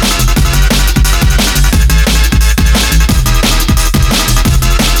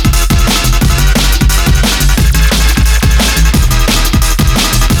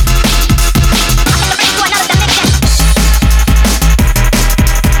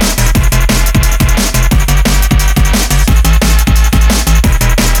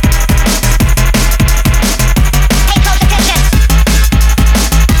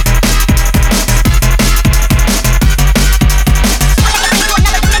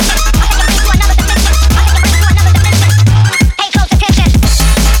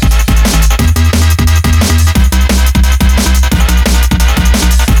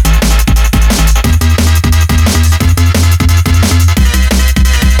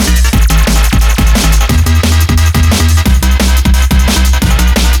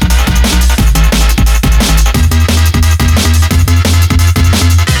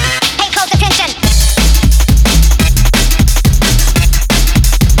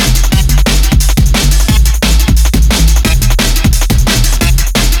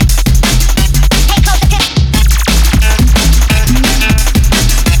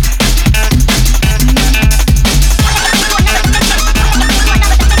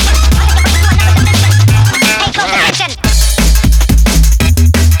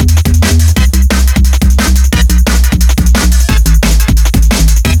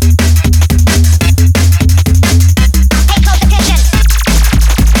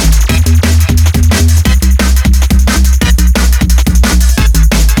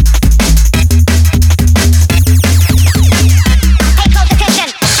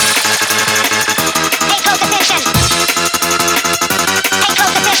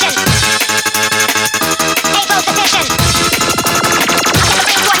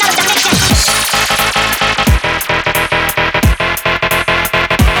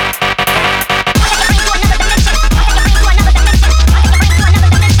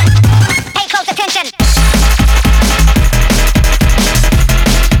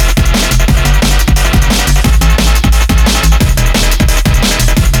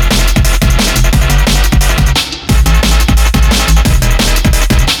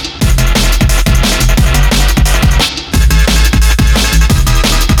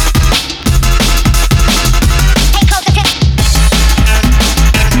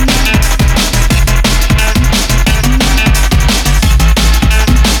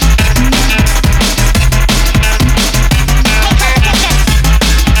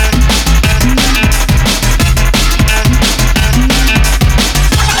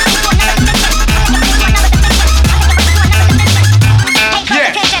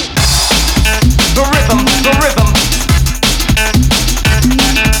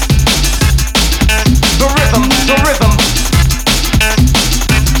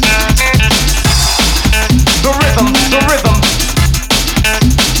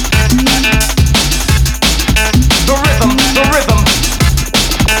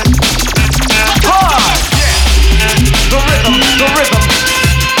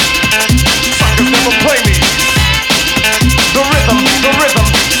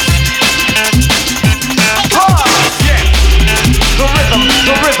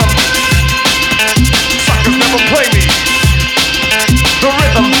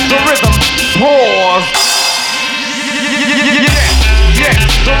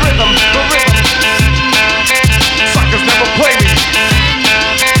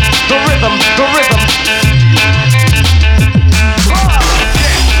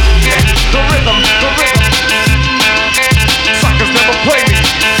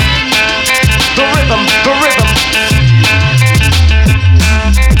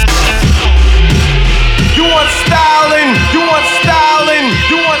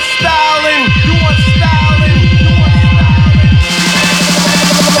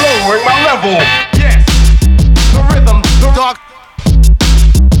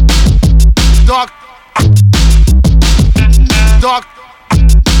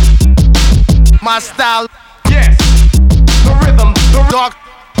 My style, yes. The rhythm, the dark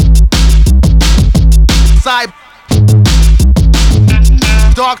side,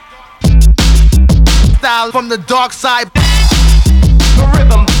 dark style from the dark side. The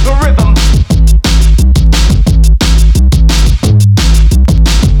rhythm, the rhythm.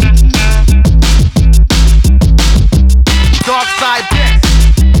 Dark side, yes.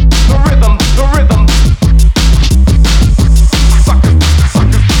 The rhythm, the rhythm.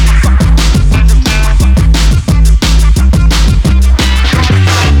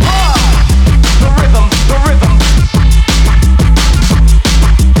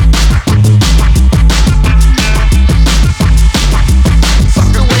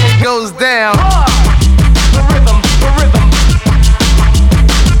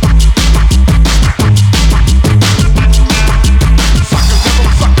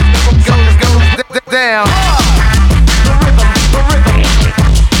 down.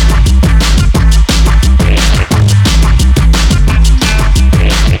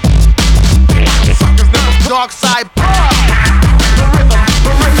 Dark side.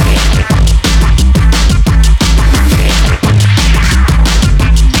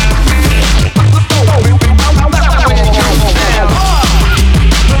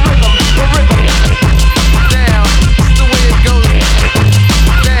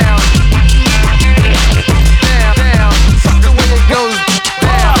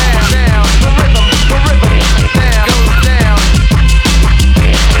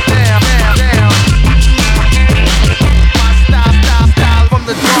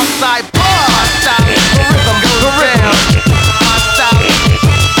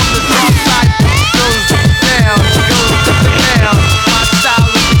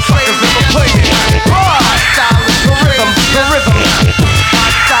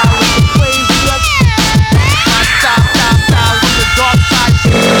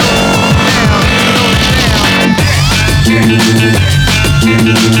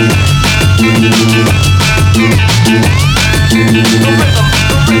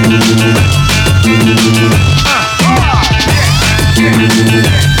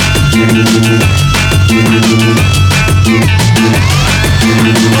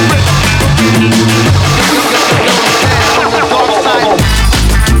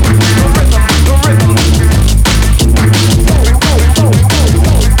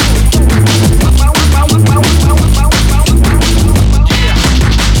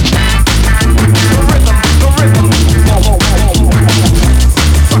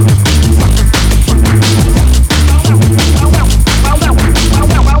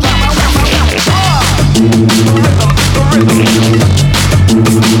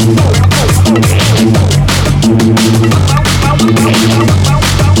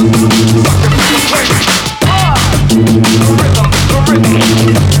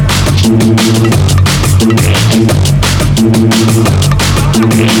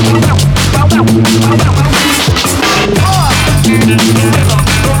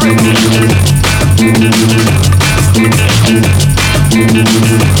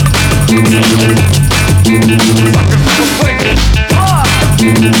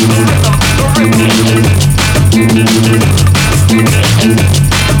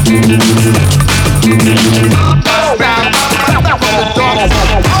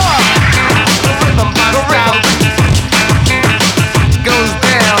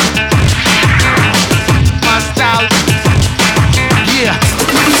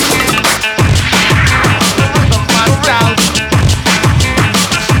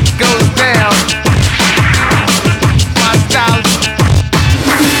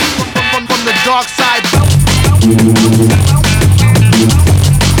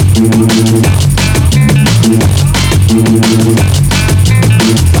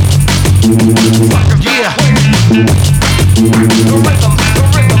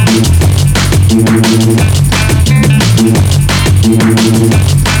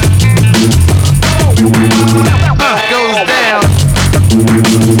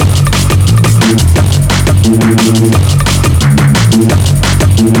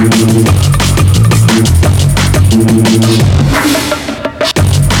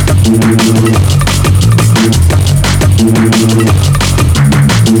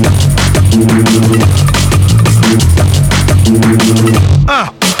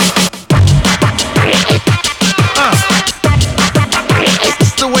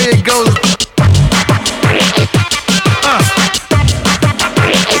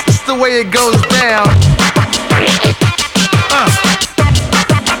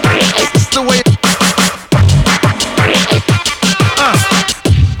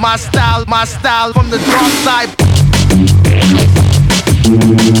 My style from the dark side.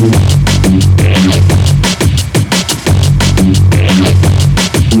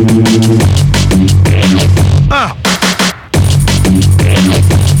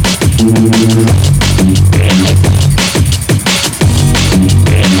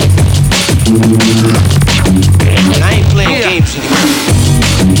 I ain't playing games anymore.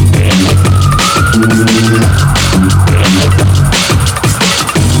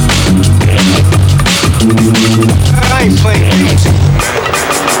 I ain't playing games,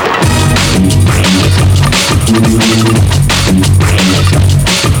 man.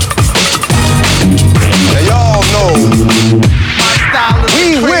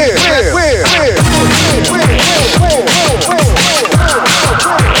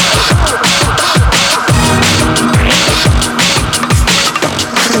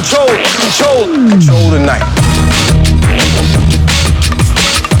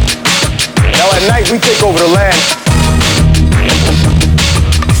 at night we take over the land.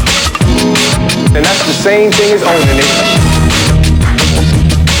 And that's the same thing as owning it.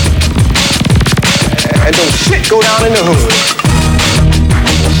 And don't shit go down in the hood.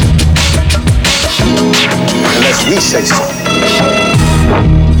 Unless we say so.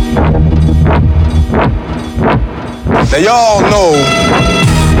 Now y'all know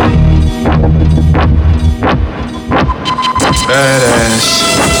badass.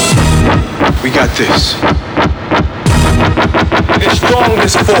 We got this. It's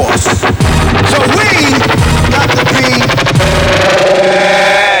strongest force. So we got to be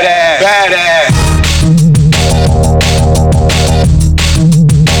badass. Badass.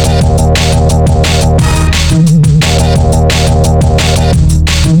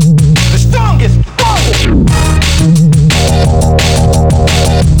 The strongest force.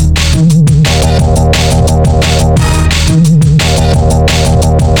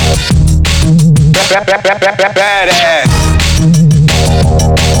 Badass.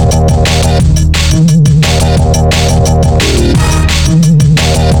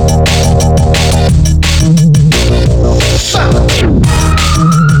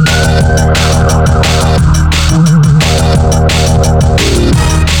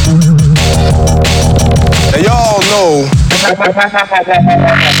 And y'all know.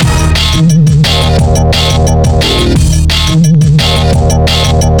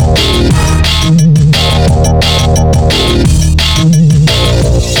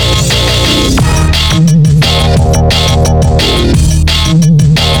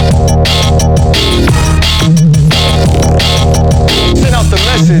 Send out the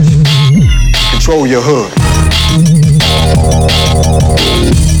message. Control your hood.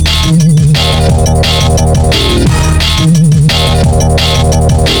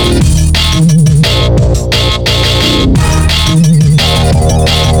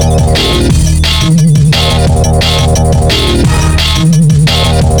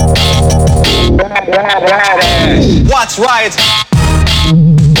 Watch riots.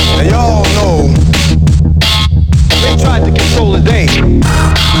 And y'all know they tried to control the day. You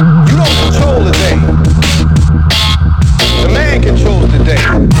don't control the day. The man controls the day.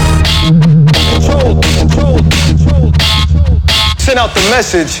 Control. Send out the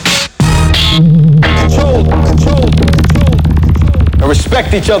message. Control. And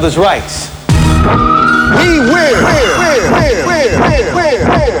respect each other's rights. We will.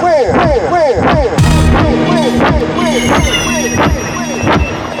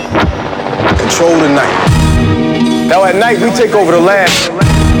 Control the night. Now at night we take over the land.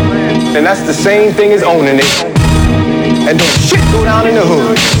 And that's the same thing as owning it. And don't shit go down in the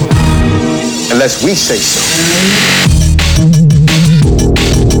hood. Unless we say so.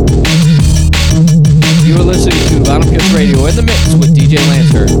 You are listening to Bottom Kiss Radio in the mix with DJ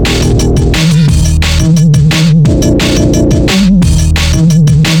Lantern.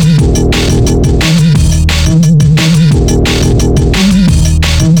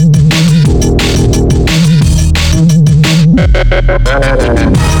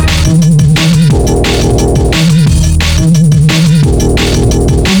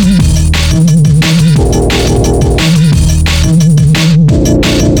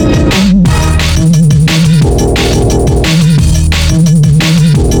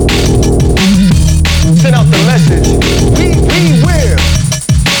 Send out the message. We will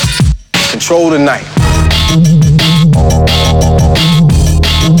control the night.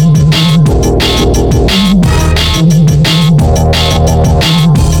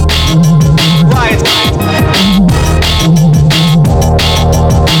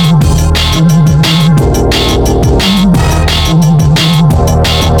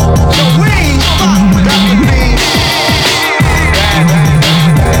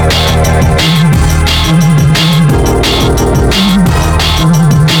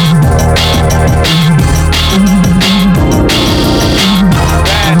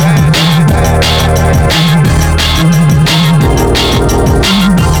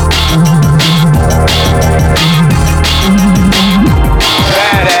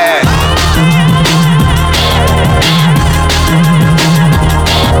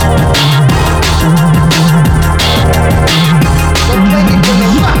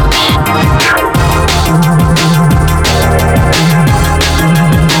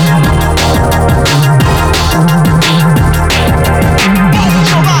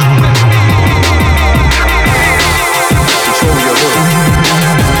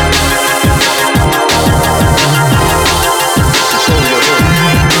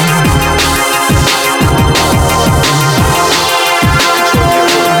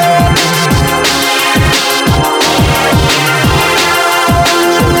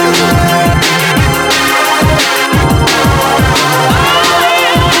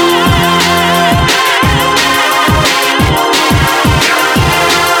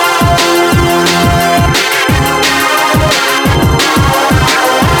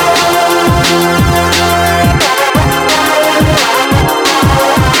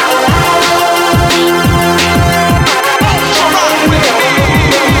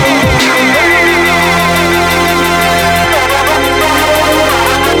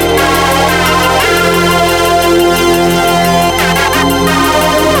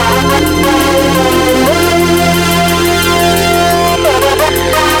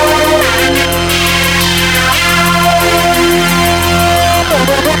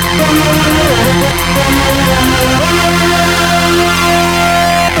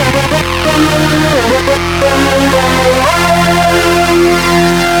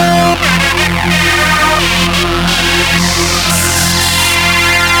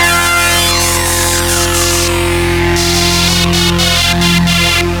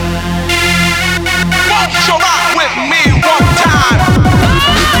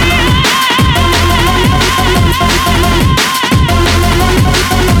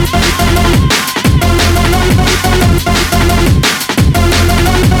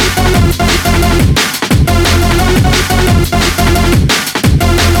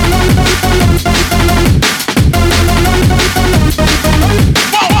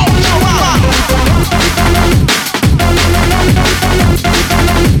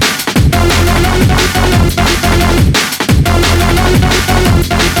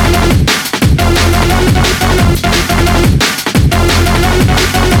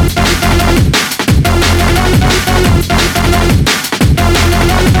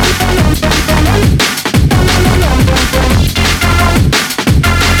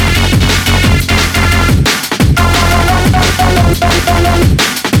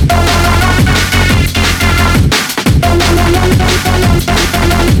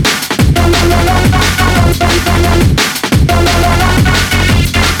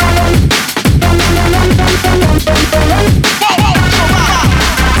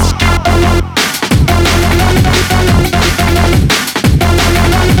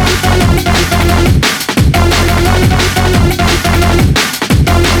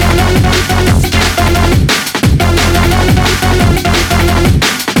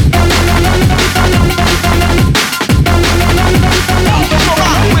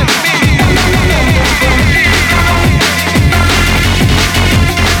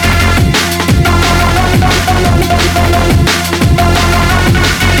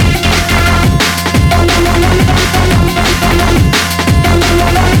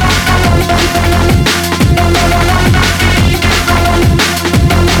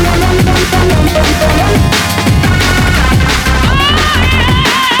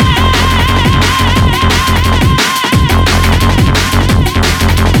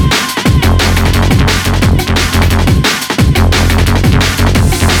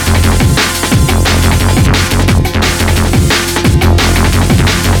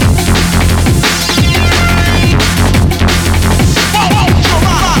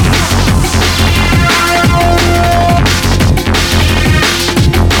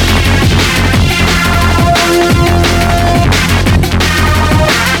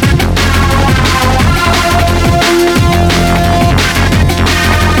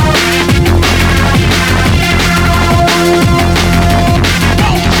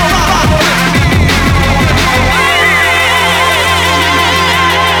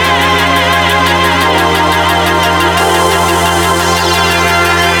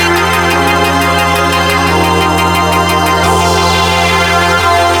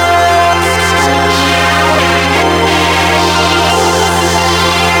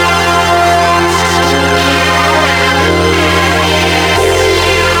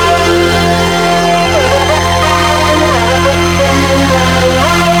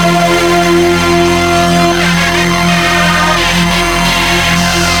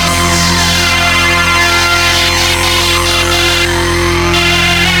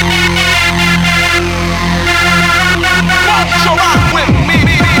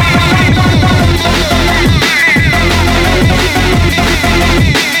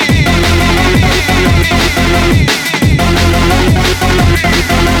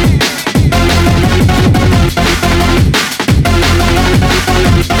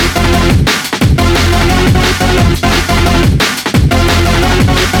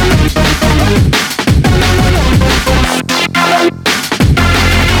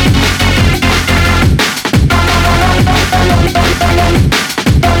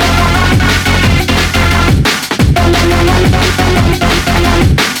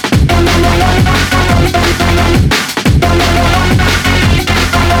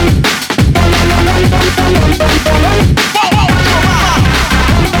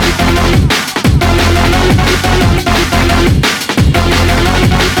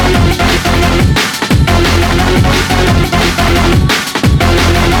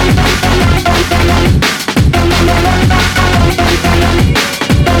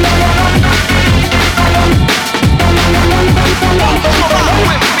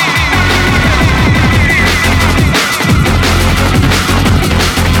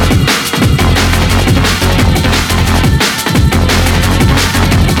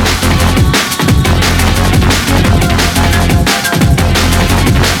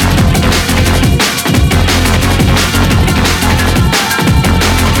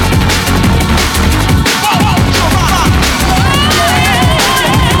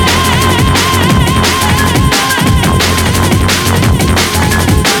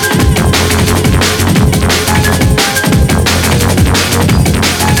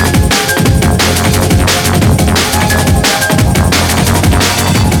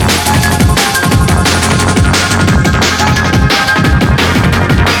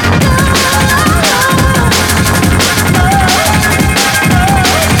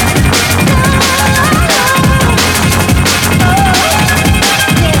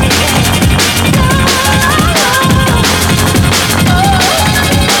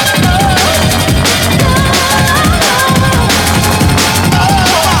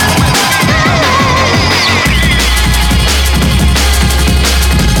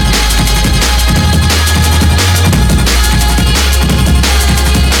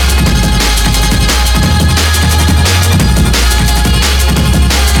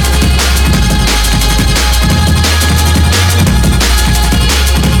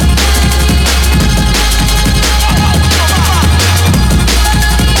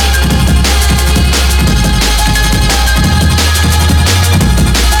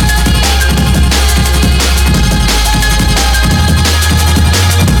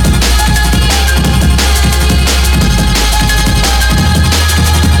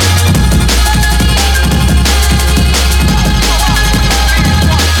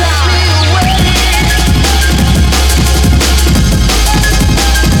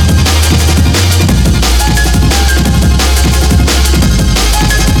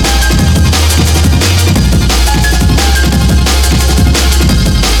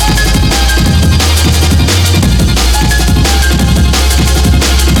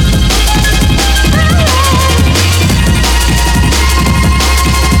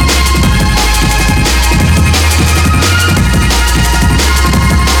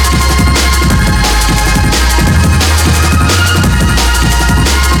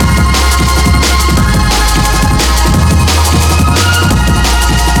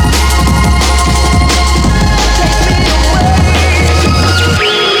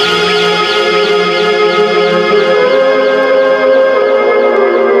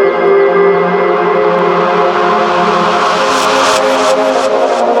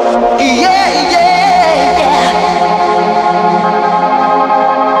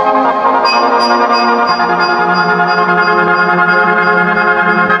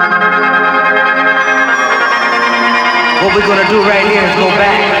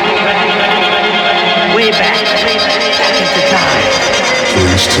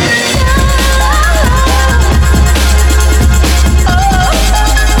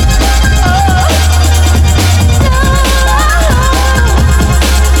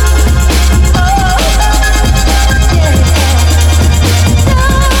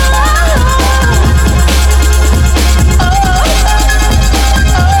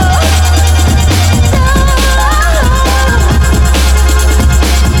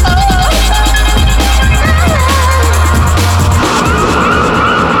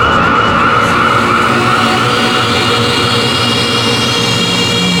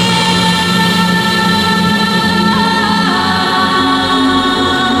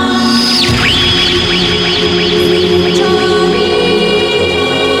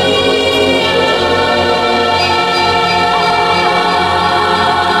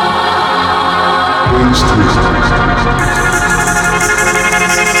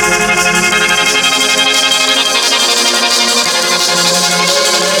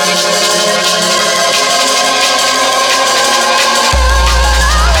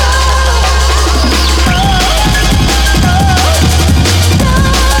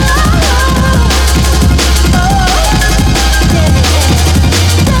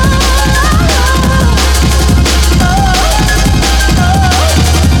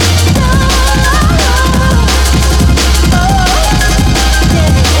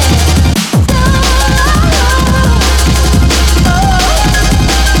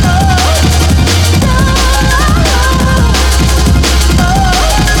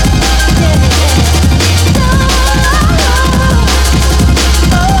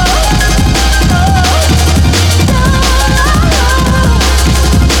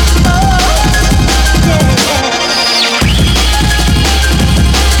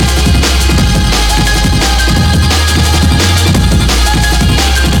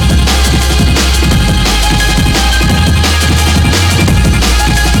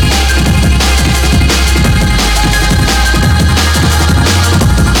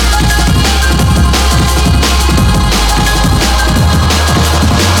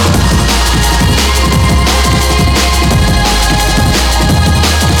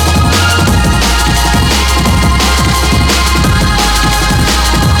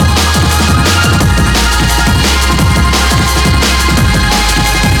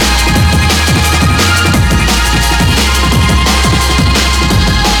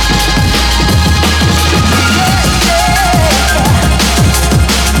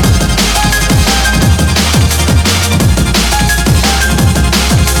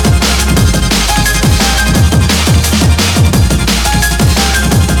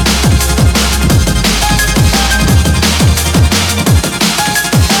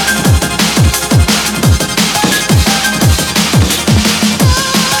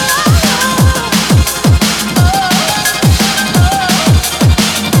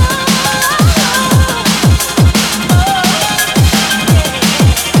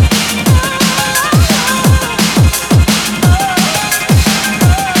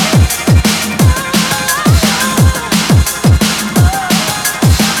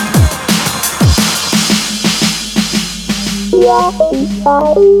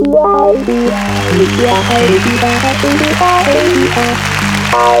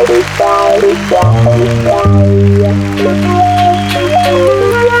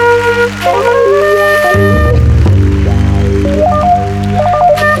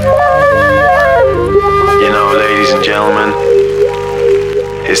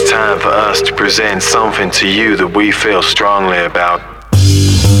 It's time for us to present something to you that we feel strongly about.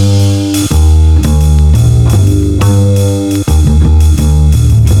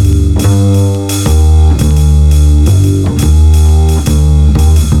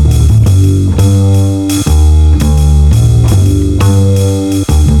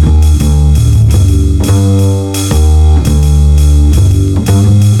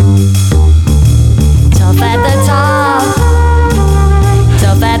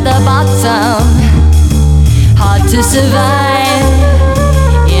 To survive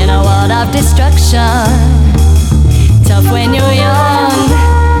in a world of destruction. Tough when you're young.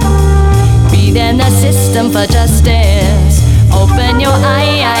 Breathe in the system for justice. Open your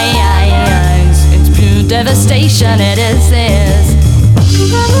eyes. It's pure devastation, it is this.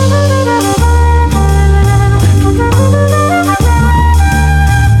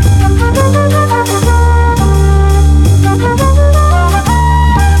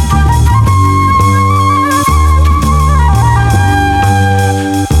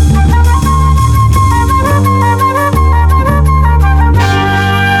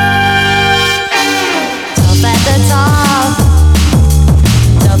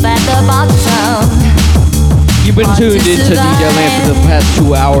 You've been tuned into DJ Land for the past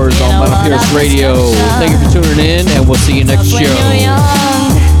 2 hours on Metal Purist Radio. Thank you for tuning in, and we'll see you next show.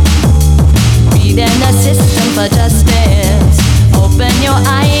 Read in the system for justice. Open your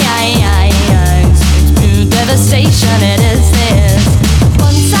eyes. It's pure devastation, it is this.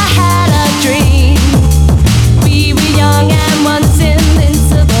 Once I had a dream. We were young and once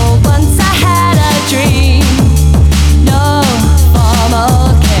invincible. Once I had a dream. No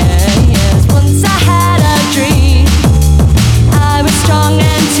formal cares. Once I had a dream. I was strong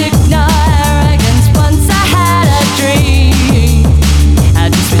and took no arrogance. Once I had a dream. I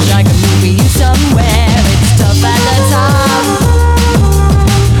just wish I could move you somewhere. It's tough at the top,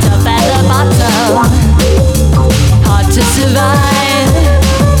 tough at the bottom, hard to survive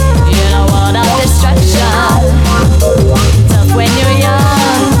in a world of destruction. Tough when you're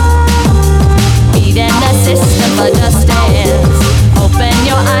young, beating the system for justice. Open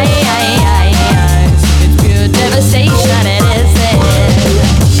your eyes, it's pure devastation, it is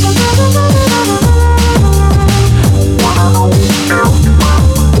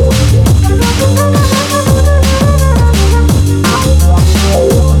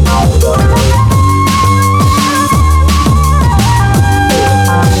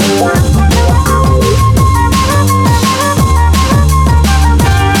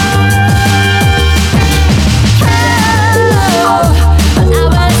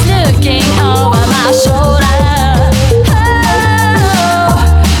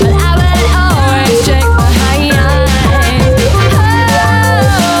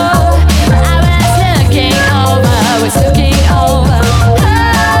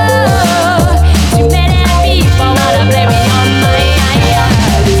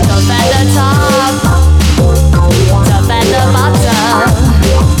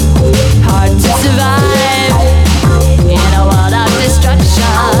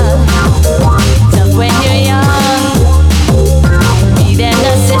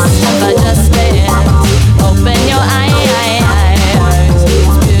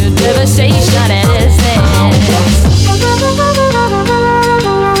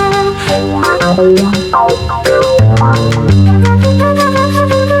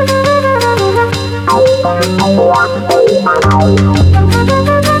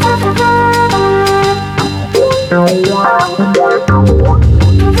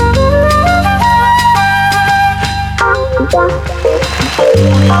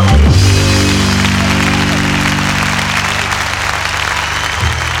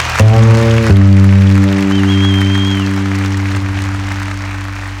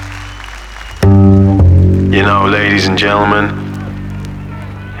You know, ladies and gentlemen,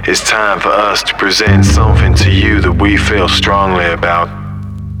 it's time for us to present something to you that we feel strongly about.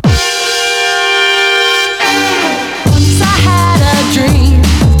 Once I had a dream.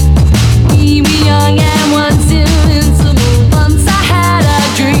 We were young and once invincible. Once I had a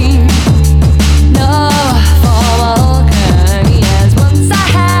dream. No formal careers. Once I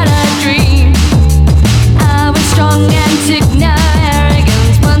had a dream. I was strong and took no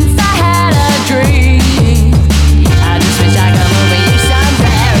arrogance. Once I had a dream. I just wish I could move you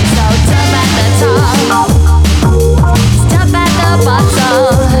somewhere. It's so tough at the top, it's tough at the bottom,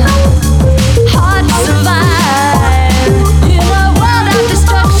 hard to survive in a world of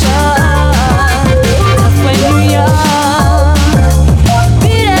destruction. Tough when you're young,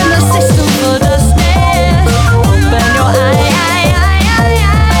 beating the system for justice. Open your eyes,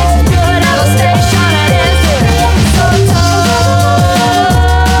 pure devastation, it is so tough.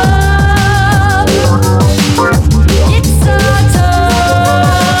 It's so tough. It's so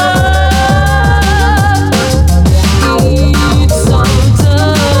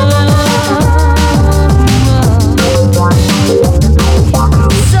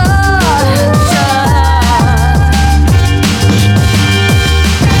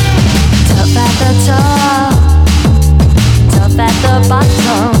tough at the top, tough at the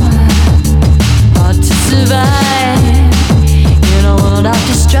bottom, hard to survive in a world of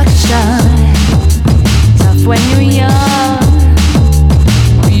destruction. Tough when you're